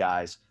matching of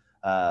guys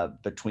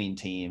between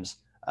teams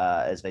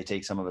as they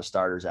take some of the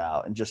starters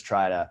out and just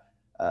try to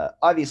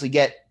obviously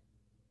get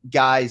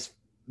guys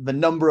the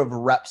number of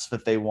reps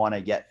that they want to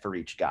get for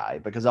each guy,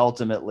 because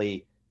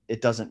ultimately it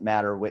doesn't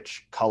matter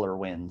which color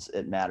wins.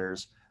 It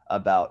matters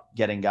about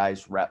getting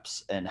guys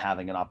reps and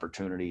having an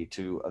opportunity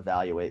to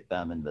evaluate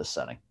them in this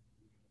setting.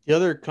 The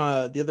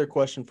other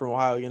question from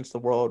Ohio Against the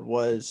World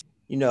was,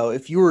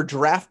 if you were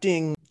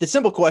drafting, the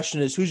simple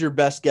question is who's your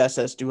best guess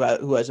as to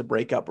who has a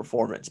breakout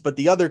performance. But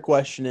the other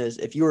question is,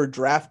 if you were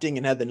drafting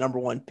and had the number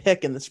one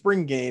pick in the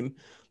spring game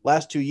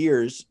last 2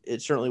 years,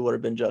 it certainly would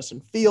have been Justin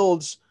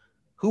Fields.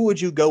 Who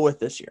would you go with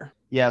this year?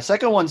 Yeah,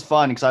 second one's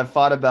fun because I've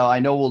thought about, I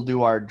know we'll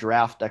do our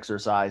draft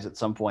exercise at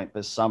some point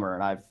this summer,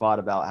 and I've thought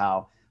about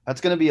how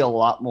that's going to be a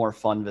lot more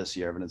fun this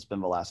year than it's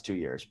been the last 2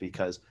 years,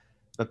 because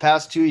the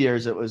past 2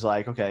 years it was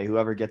like, okay,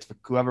 whoever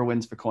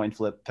wins the coin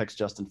flip picks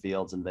Justin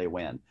Fields and they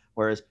win.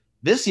 Whereas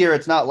this year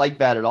it's not like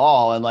that at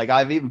all. And like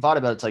I've even thought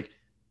about it, it's like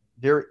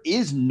there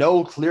is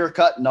no clear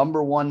cut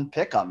number one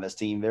pick on this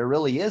team. There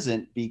really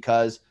isn't,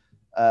 because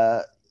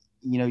uh,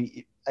 you know,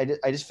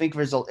 I just think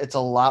it's a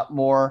lot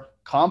more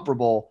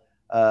comparable,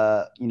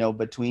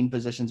 between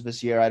positions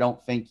this year. I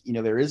don't think,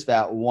 there is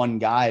that one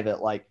guy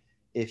that, like,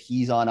 if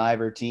he's on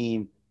either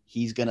team,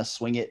 he's going to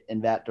swing it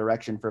in that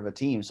direction for the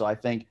team. So I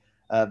think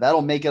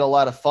that'll make it a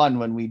lot of fun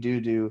when we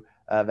do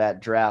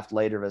that draft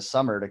later this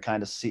summer to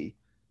kind of see.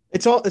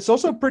 It's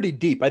also pretty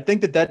deep. I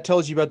think that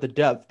tells you about the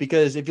depth,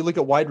 because if you look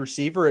at wide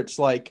receiver, it's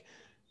like,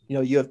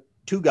 you have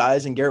two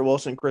guys in Garrett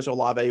Wilson and Chris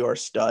Olave who are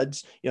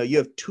studs. You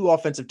have two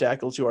offensive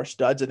tackles who are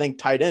studs. I think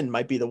tight end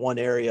might be the one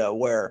area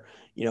where,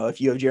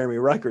 if you have Jeremy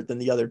Ruckert, then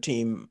the other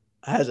team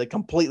has a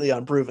completely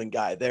unproven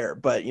guy there.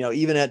 But,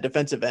 even at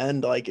defensive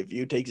end, like if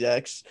you take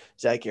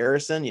Zach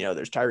Harrison,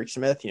 there's Tyreek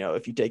Smith.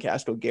 If you take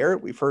Haskell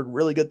Garrett, we've heard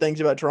really good things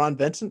about Teron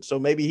Vincent. So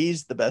maybe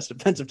he's the best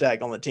defensive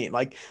tackle on the team.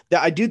 Like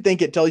that, I do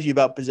think it tells you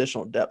about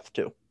positional depth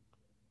too.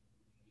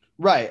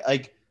 Right.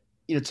 Like,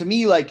 to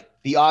me, like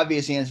the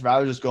obvious answer, I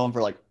was just going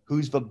for like,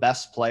 who's the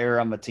best player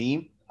on the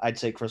team? I'd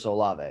say Chris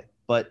Olave.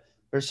 But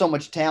there's so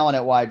much talent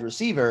at wide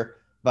receiver,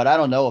 but I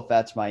don't know if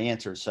that's my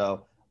answer.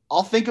 So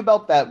I'll think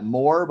about that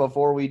more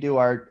before we do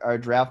our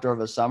draft over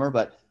the summer.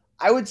 But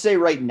I would say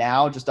right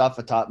now, just off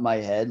the top of my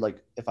head,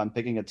 like if I'm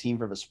picking a team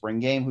for the spring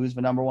game, who's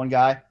the number one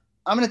guy?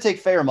 I'm going to take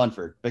Thayer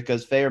Munford,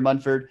 because Thayer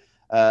Munford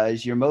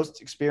is your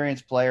most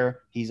experienced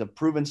player. He's a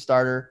proven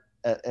starter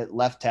at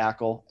left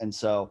tackle. And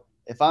so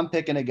if I'm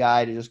picking a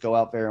guy to just go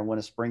out there and win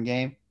a spring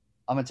game,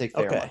 I'm going to take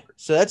Thayer Munford.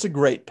 So that's a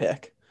great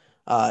pick.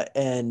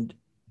 And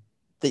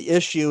the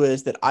issue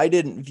is that I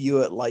didn't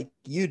view it like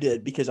you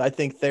did, because I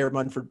think Thayer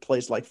Munford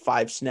plays like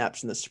 5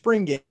 snaps in the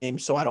spring game,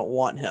 so I don't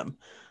want him.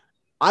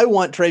 I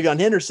want TreVeyon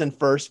Henderson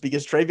first,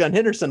 because TreVeyon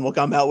Henderson will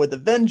come out with a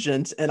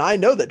vengeance, and I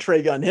know that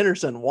TreVeyon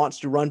Henderson wants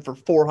to run for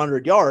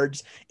 400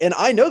 yards, and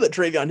I know that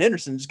TreVeyon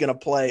Henderson is going to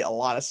play a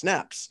lot of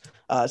snaps.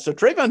 So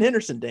TreVeyon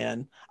Henderson,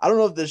 Dan, I don't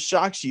know if this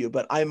shocks you,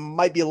 but I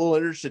might be a little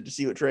interested to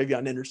see what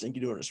TreVeyon Henderson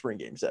can do in a spring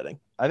game setting.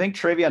 I think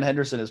TreVeyon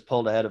Henderson is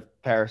pulled ahead of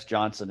Paris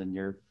Johnson and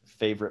your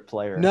favorite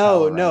player.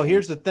 No.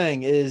 Here's the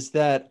thing: is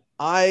that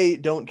I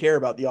don't care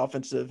about the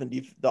offensive and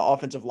the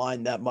offensive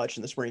line that much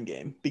in the spring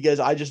game, because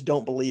I just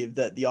don't believe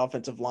that the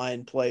offensive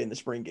line play in the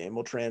spring game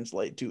will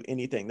translate to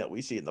anything that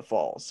we see in the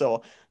fall.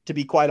 So, to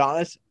be quite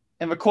honest,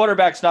 and the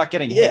quarterback's not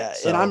getting hit.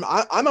 So and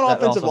I'm an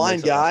offensive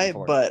line guy,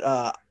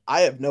 but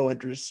I have no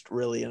interest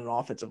really in an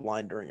offensive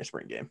line during a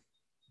spring game.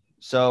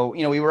 So,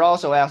 we were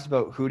also asked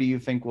about who do you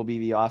think will be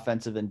the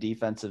offensive and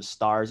defensive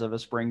stars of a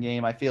spring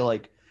game. I feel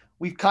like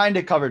we've kind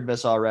of covered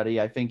this already.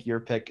 I think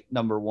your pick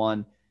number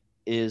one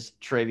is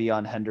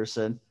TreVeyon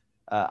Henderson.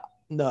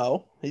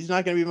 No, he's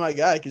not going to be my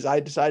guy, because I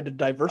decided to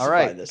diversify. All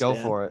right, this. Go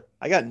for it.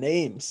 I got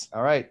names.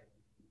 All right.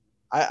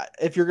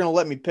 If you're going to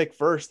let me pick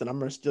first, then I'm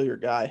going to steal your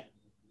guy.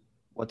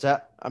 What's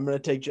that? I'm going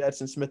to take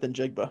Jackson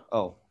Smith-Njigba.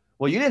 Oh,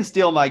 well, you didn't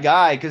steal my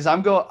guy, because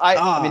I'm going.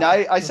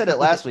 I said it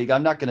last week.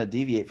 I'm not going to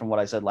deviate from what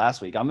I said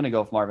last week. I'm going to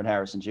go with Marvin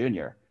Harrison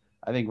Jr.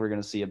 I think we're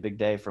going to see a big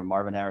day from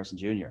Marvin Harrison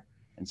Jr.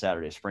 in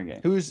Saturday's spring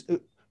game.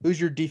 Who's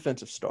your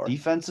defensive star?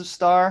 Defensive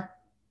star?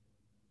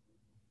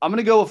 I'm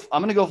gonna go with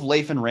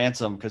Lathan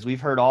Ransom, because we've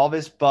heard all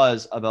this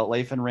buzz about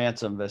Lathan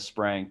Ransom this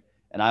spring,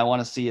 and I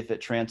want to see if it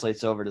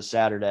translates over to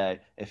Saturday,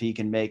 if he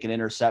can make an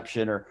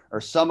interception or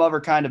some other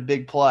kind of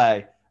big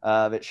play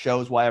that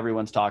shows why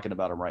everyone's talking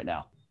about him right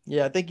now.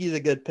 Yeah, I think he's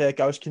a good pick.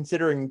 I was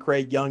considering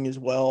Craig Young as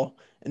well,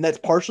 and that's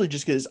partially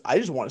just because I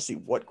just want to see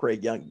what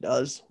Craig Young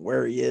does,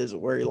 where he is,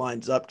 where he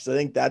lines up, because I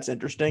think that's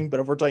interesting. But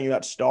if we're talking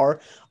about star,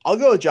 I'll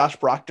go with Josh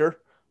Proctor.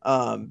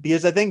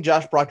 Because I think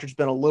Josh Proctor's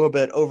been a little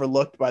bit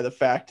overlooked by the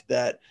fact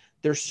that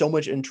there's so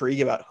much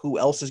intrigue about who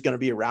else is going to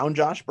be around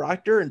Josh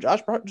Proctor, and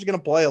Josh Proctor's going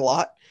to play a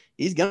lot.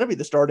 He's going to be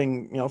the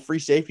starting, free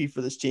safety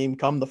for this team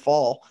come the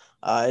fall.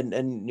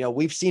 And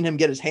we've seen him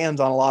get his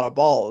hands on a lot of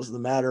balls.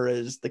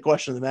 The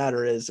question of the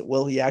matter is,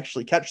 will he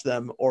actually catch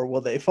them, or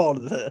will they fall to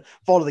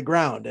the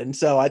ground? And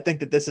so I think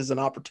that this is an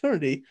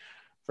opportunity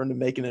for him to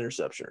make an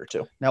interception or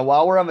two. Now,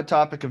 while we're on the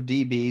topic of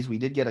DBs, we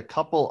did get a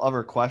couple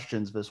other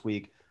questions this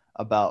week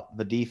about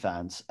the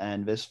defense.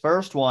 And this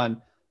first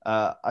one,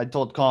 I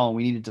told Colin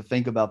we needed to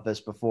think about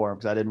this before,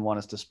 because I didn't want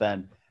us to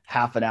spend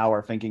half an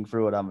hour thinking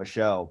through it on the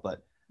show.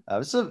 But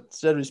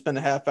instead we spend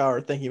a half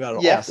hour thinking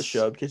about it off the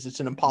show, because it's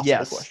an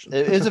impossible question.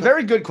 It's a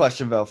very good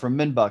question, though, from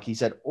Minbuck. He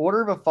said,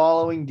 order the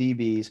following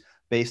DBs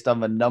based on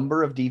the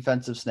number of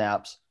defensive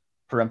snaps,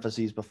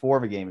 parentheses,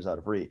 before the game is out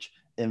of reach,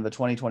 in the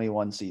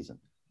 2021 season: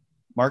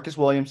 Marcus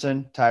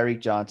Williamson,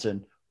 Tyreek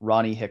Johnson,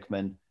 Ronnie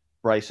Hickman,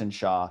 Bryson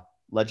Shaw,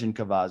 Legend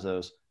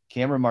Cavazos,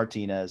 Cameron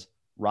Martinez,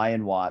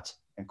 Ryan Watts,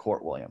 and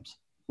Court Williams.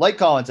 Like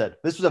Colin said,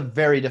 this was a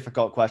very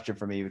difficult question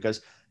for me, because,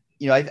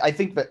 I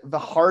think that the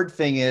hard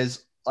thing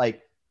is,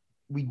 like,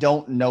 we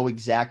don't know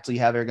exactly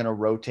how they're going to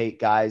rotate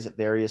guys at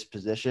various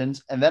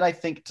positions. And then I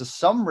think to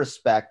some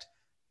respect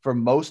for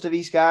most of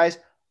these guys,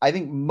 I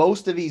think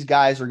most of these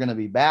guys are going to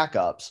be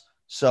backups.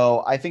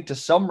 So I think to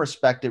some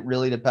respect, it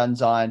really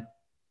depends on,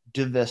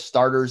 do the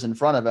starters in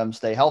front of them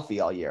stay healthy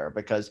all year?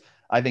 Because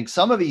I think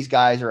some of these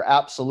guys are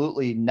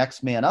absolutely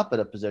next man up at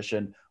a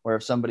position where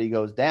if somebody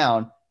goes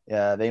down,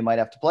 they might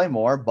have to play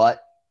more.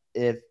 But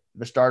if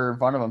the starter in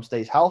front of them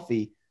stays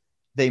healthy,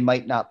 they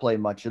might not play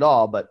much at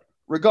all. But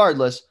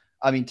regardless,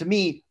 I mean, to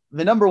me,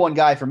 the number one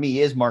guy for me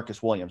is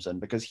Marcus Williamson,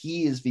 because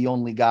he is the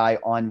only guy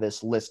on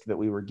this list that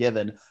we were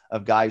given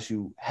of guys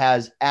who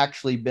has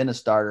actually been a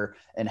starter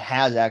and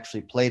has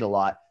actually played a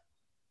lot.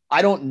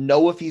 I don't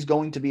know if he's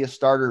going to be a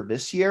starter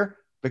this year,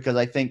 because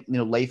I think,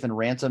 Lathan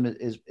Ransom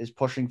is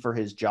pushing for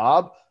his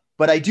job.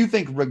 But I do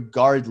think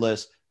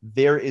regardless,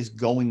 there is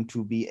going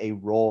to be a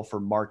role for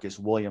Marcus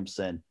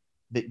Williamson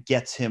that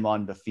gets him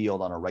on the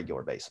field on a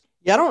regular basis.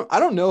 Yeah, I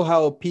don't know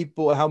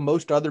how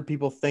most other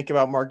people think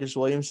about Marcus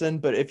Williamson,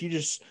 but if you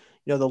just,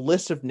 the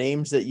list of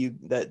names that you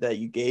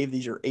gave,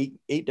 these are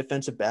eight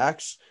defensive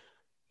backs.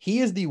 He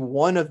is the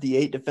one of the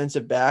 8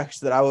 defensive backs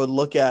that I would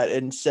look at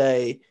and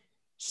say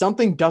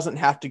something doesn't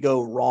have to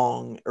go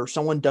wrong, or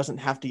someone doesn't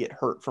have to get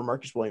hurt for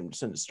Marcus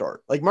Williamson to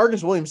start. Like,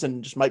 Marcus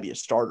Williamson just might be a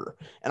starter.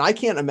 And I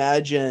can't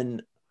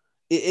imagine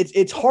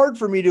it's hard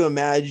for me to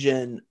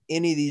imagine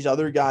any of these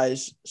other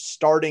guys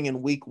starting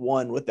in week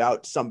 1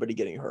 without somebody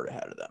getting hurt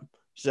ahead of them.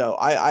 So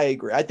I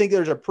agree. I think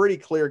there's a pretty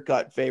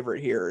clear-cut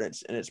favorite here, and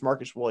it's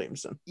Marcus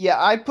Williamson.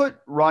 Yeah, I put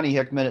Ronnie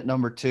Hickman at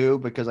number 2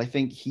 because I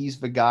think he's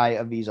the guy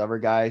of these other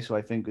guys who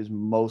I think is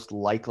most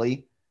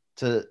likely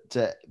to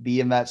be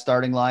in that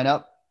starting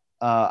lineup.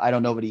 I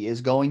don't know what he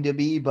is going to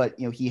be, but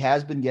he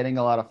has been getting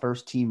a lot of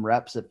first-team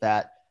reps at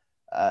that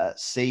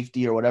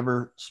safety or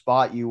whatever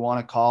spot you want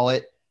to call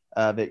it.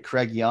 That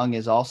Craig Young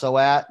is also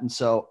at. And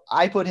so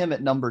I put him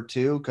at number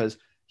 2 because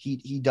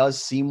he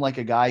does seem like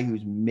a guy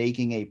who's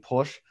making a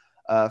push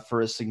for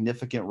a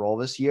significant role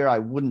this year. I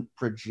wouldn't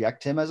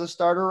project him as a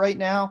starter right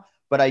now,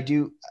 but I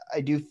do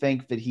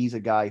think that he's a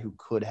guy who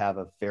could have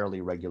a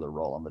fairly regular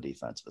role on the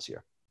defense this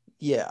year.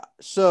 Yeah.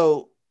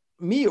 So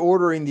me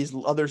ordering these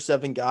other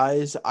 7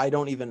 guys, I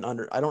don't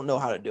know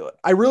how to do it.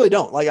 I really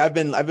don't. Like, I've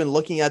been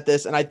looking at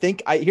this, and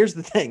here's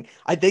the thing.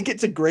 I think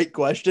it's a great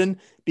question,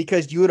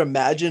 because you would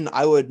imagine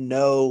I would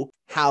know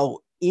how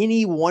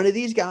any one of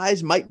these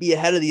guys might be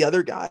ahead of the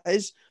other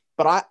guys,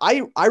 but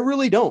I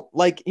really don't.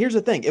 Like, here's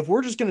the thing. If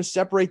we're just going to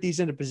separate these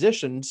into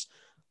positions,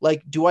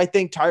 like, do I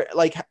think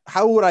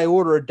how would I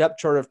order a depth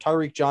chart of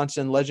Tyreek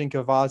Johnson, Legend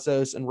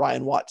Cavazos, and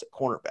Ryan Watts at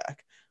cornerback?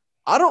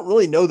 I don't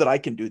really know that I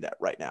can do that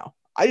right now.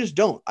 I just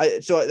don't.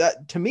 So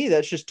that, to me,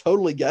 that's just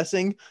totally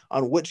guessing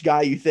on which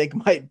guy you think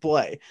might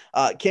play.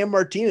 Cam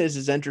Martinez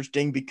is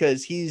interesting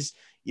because he's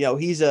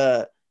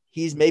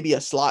maybe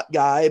a slot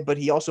guy, but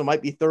he also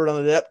might be third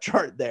on the depth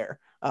chart there.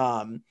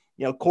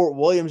 Court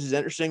Williams is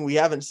interesting. We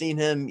haven't seen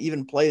him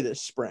even play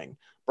this spring.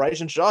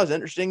 Bryson Shaw is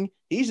interesting.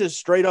 He's just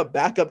straight up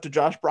backup to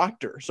Josh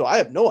Proctor. So I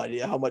have no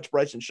idea how much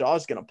Bryson Shaw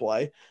is going to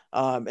play.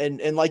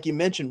 And like you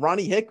mentioned,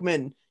 Ronnie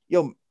Hickman,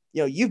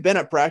 you've been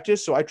at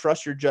practice, so I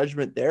trust your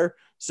judgment there.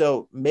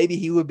 So maybe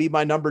he would be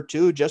my number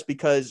 2, just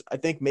because I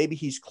think maybe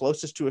he's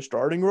closest to a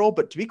starting role.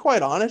 But to be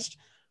quite honest,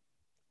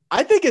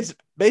 I think it's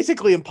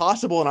basically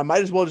impossible, and I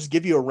might as well just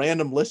give you a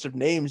random list of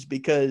names,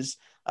 because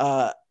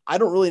I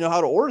don't really know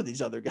how to order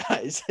these other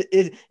guys.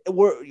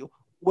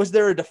 Was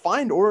there a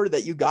defined order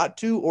that you got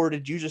to, or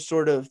did you just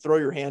sort of throw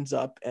your hands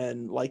up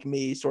and, like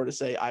me, sort of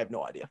say, I have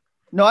no idea?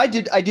 No, I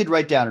did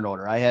write down an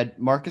order. I had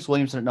Marcus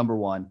Williamson at number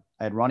 1.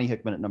 I had Ronnie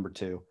Hickman at number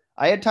 2.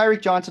 I had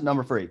Tyreek Johnson at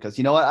number 3, because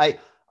you know what?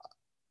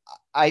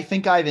 I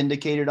think I've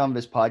indicated on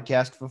this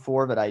podcast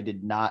before that I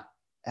did not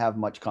have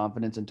much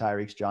confidence in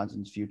Tyreek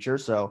Johnson's future.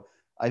 So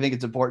I think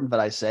it's important that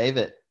I say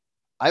that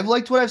I've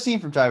liked what I've seen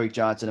from Tyreek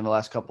Johnson in the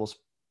last couple of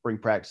spring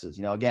practices.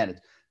 Again,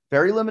 it's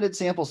very limited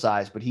sample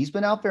size, but he's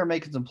been out there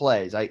making some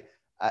plays.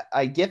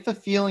 I get the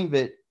feeling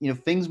that,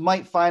 things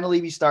might finally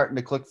be starting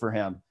to click for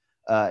him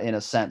in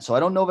a sense. So I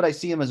don't know that I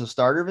see him as a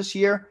starter this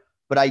year,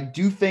 but I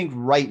do think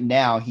right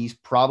now he's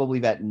probably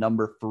that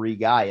number 3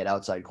 guy at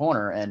outside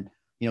corner. And,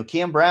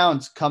 Cam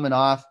Brown's coming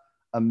off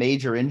a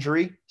major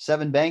injury.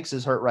 Sevyn Banks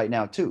is hurt right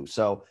now too.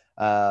 So,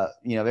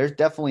 there's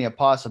definitely a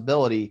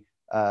possibility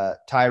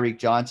Tyreek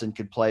Johnson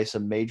could play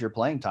some major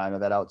playing time at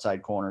that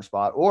outside corner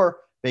spot, or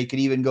they could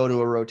even go to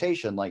a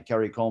rotation like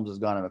Kerry Combs has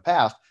gone in the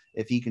past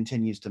if he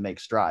continues to make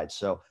strides.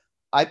 So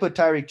I put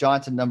Tyreek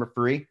Johnson number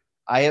 3.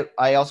 I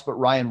also put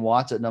Ryan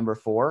Watts at number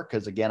 4,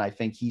 because again, I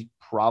think he's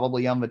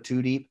probably on the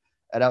 2 deep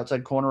at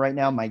outside corner right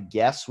now. My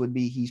guess would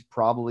be he's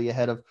probably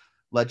ahead of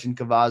Legend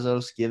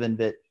Cavazos, given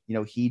that,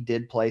 he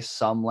did play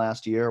some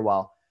last year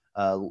while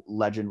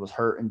Legend was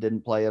hurt and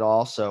didn't play at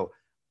all. So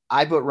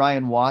I put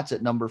Ryan Watts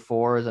at number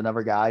 4 as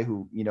another guy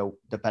who,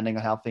 depending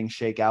on how things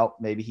shake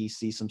out, maybe he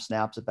sees some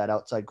snaps at that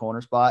outside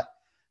corner spot.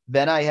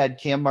 Then I had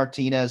Cam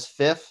Martinez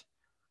 5th.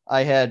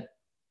 I had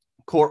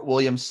Court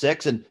Williams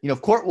 6th. And,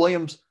 if Court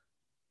Williams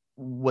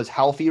was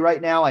healthy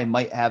right now, I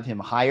might have him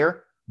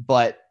higher.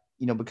 But,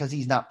 because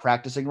he's not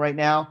practicing right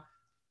now,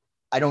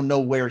 I don't know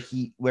where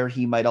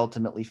he might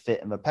ultimately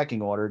fit in the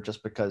pecking order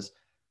just because,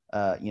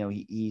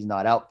 he's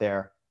not out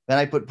there. Then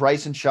I put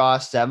Bryson Shaw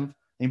 7th. I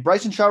mean,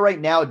 Bryson Shaw right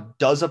now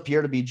does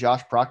appear to be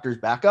Josh Proctor's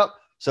backup,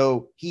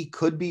 so he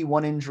could be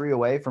one injury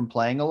away from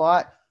playing a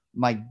lot.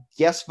 My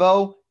guess,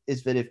 though,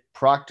 is that if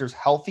Proctor's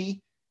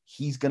healthy,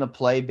 he's going to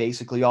play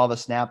basically all the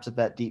snaps at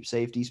that deep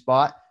safety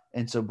spot,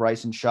 and so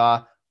Bryson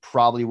Shaw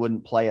probably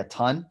wouldn't play a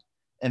ton.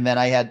 And then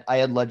I had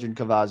Legend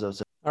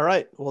Cavazos. All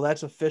right. Well,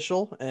 that's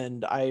official,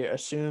 and I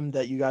assume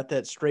that you got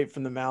that straight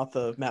from the mouth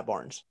of Matt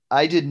Barnes.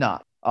 I did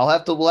not. We'll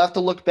have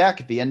to look back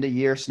at the end of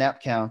year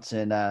snap counts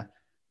in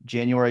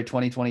January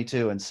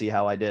 2022 and see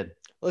how I did.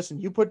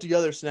 Listen, you put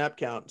together snap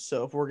counts,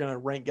 so if we're gonna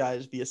rank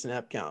guys via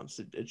snap counts,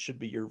 it should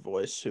be your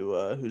voice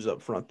who's up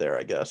front there,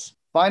 I guess.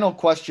 Final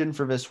question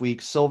for this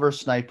week. Silver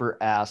Sniper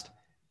asked,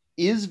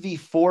 is the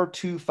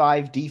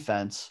 4-2-5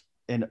 defense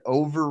an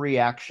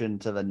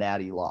overreaction to the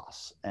Natty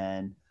loss?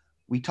 And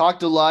we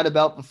talked a lot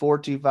about the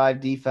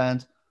 4-2-5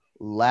 defense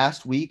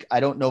last week.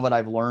 I don't know that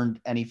I've learned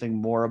anything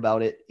more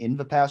about it in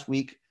the past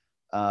week.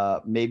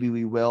 Maybe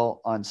we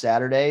will on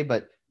Saturday,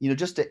 but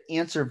just to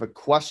answer the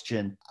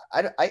question,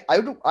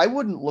 I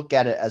wouldn't look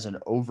at it as an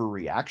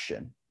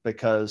overreaction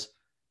because,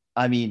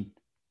 I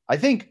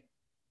think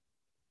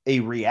a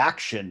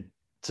reaction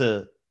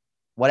to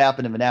what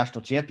happened in the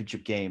national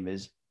championship game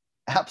is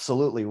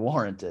absolutely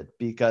warranted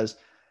because,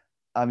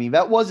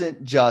 that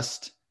wasn't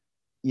just,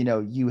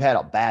 you had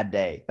a bad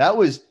day. That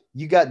was,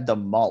 you got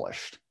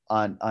demolished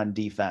on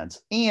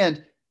defense.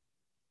 And,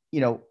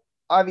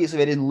 obviously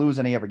they didn't lose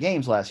any other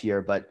games last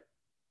year, but,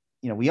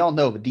 we all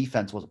know the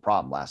defense was a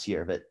problem last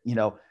year. But,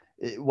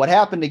 what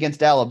happened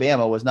against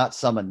Alabama was not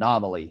some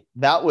anomaly.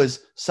 That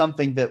was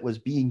something that was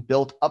being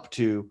built up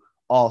to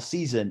all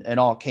season and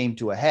all came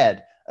to a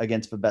head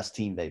against the best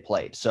team they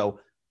played. So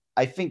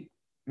I think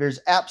there's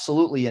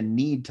absolutely a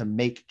need to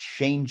make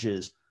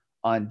changes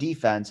on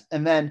defense.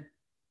 And then,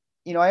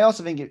 I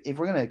also think if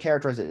we're going to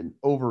characterize it an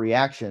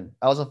overreaction,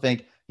 I also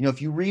think,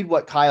 if you read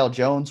what Kyle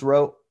Jones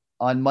wrote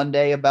on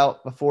Monday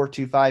about the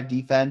 4-2-5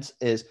 defense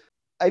is,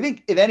 I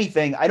think if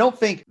anything, I don't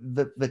think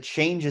the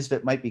changes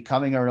that might be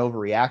coming are an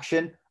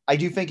overreaction. I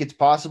do think it's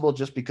possible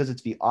just because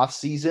it's the off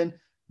season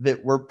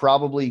that we're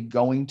probably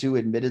going to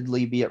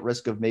admittedly be at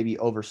risk of maybe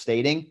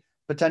overstating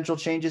potential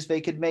changes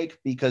they could make,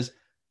 because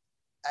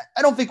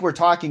I don't think we're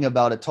talking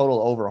about a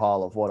total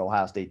overhaul of what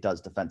Ohio State does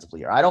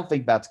defensively here. I don't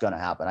think that's going to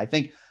happen. I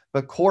think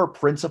the core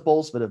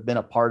principles that have been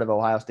a part of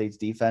Ohio State's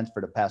defense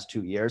for the past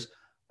 2 years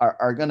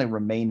are going to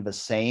remain the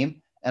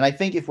same. And I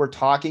think if we're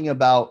talking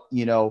about,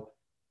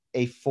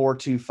 a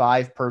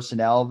 4-2-5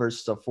 personnel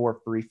versus a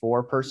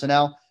 4-3-4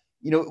 personnel,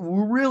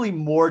 we're really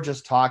more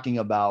just talking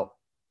about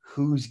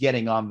who's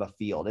getting on the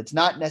field. It's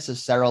not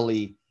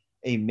necessarily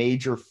a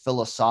major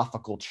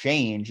philosophical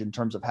change in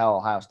terms of how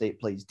Ohio State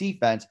plays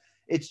defense.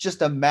 It's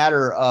just a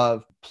matter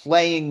of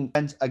playing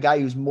a guy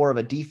who's more of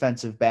a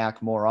defensive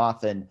back more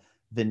often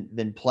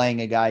than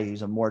playing a guy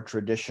who's a more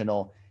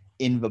traditional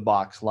in the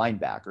box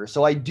linebacker.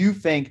 So I do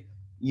think,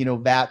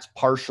 that's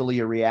partially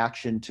a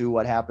reaction to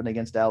what happened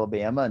against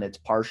Alabama. And it's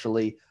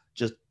partially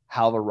just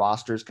how the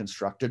roster is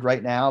constructed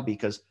right now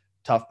because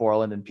Tuf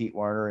Borland and Pete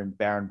Werner and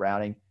Baron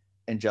Browning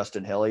and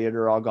Justin Hilliard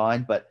are all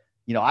gone. But,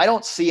 I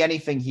don't see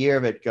anything here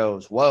that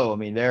goes, whoa,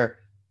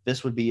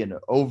 this would be an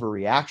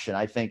overreaction.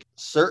 I think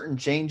certain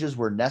changes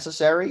were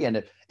necessary.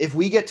 And if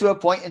we get to a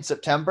point in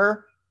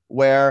September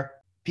where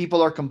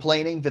people are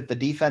complaining that the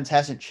defense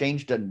hasn't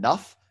changed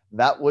enough,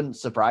 that wouldn't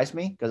surprise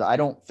me because I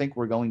don't think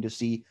we're going to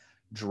see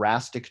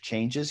drastic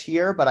changes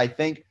here. But I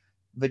think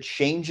the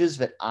changes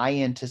that I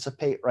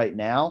anticipate right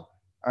now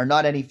are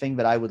not anything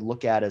that I would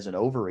look at as an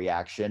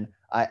overreaction.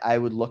 I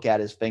would look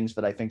at as things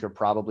that I think are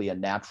probably a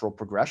natural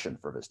progression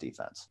for this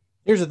defense.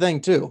 Here's the thing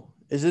too.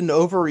 Is it an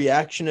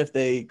overreaction if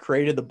they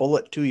created the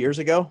bullet 2 years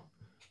ago?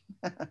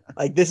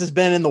 Like, this has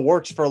been in the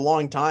works for a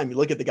long time. You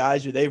look at the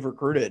guys who they've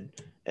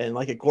recruited, and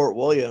like a Court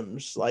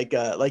Williams, like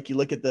you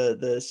look at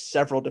the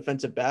several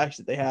defensive backs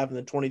that they have in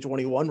the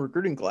 2021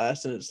 recruiting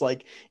class, and it's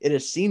like it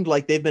has seemed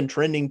like they've been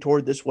trending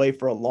toward this way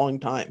for a long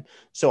time.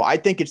 So I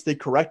think it's the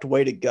correct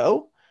way to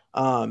go.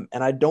 And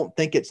I don't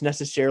think it's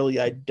necessarily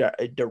a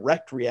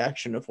direct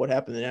reaction of what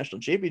happened in the national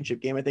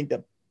championship game. I think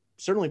that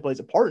certainly plays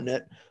a part in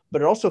it,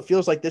 but it also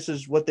feels like this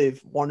is what they've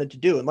wanted to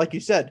do. And like you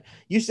said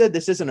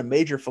this isn't a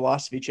major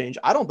philosophy change.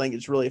 I don't think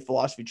it's really a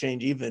philosophy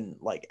change even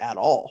like at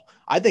all.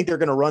 I think they're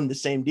going to run the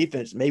same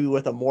defense, maybe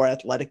with a more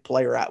athletic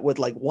player with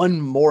like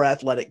one more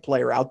athletic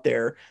player out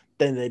there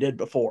than they did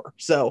before.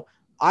 So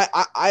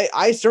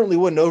I certainly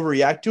wouldn't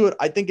overreact to it.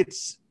 I think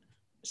it's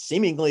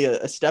seemingly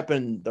a step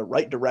in the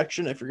right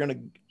direction if you're going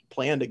to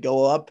plan to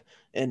go up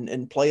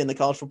and play in the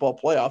college football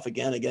playoff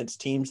again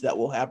against teams that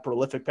will have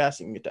prolific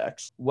passing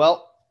attacks.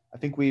 Well, I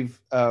think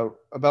we've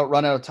about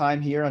run out of time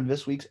here on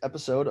this week's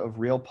episode of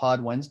Real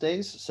Pod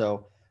Wednesdays.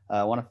 So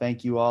I want to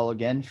thank you all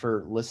again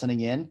for listening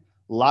in.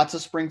 Lots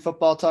of spring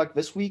football talk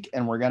this week,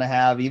 and we're going to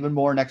have even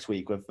more next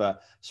week with a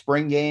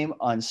spring game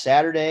on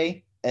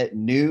Saturday at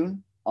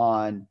noon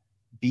on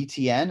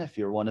BTN. If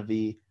you're one of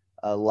the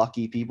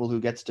lucky people who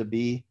gets to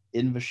be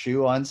in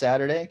Vashu on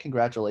Saturday,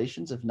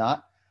 congratulations. If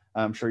not,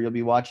 I'm sure you'll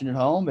be watching at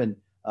home, and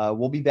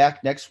we'll be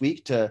back next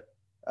week to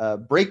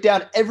break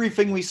down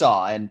everything we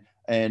saw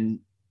and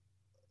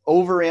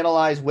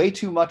overanalyze way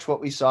too much what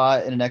we saw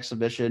in an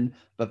exhibition,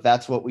 but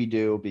that's what we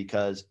do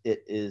because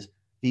it is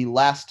the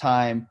last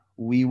time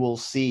we will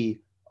see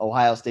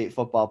Ohio State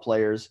football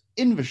players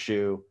in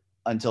Vashu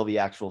until the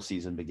actual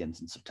season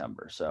begins in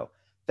September. So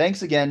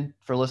thanks again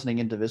for listening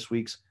into this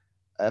week's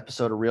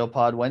episode of Real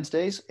Pod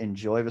Wednesdays.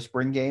 Enjoy the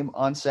spring game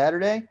on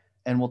Saturday,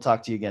 and we'll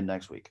talk to you again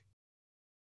next week.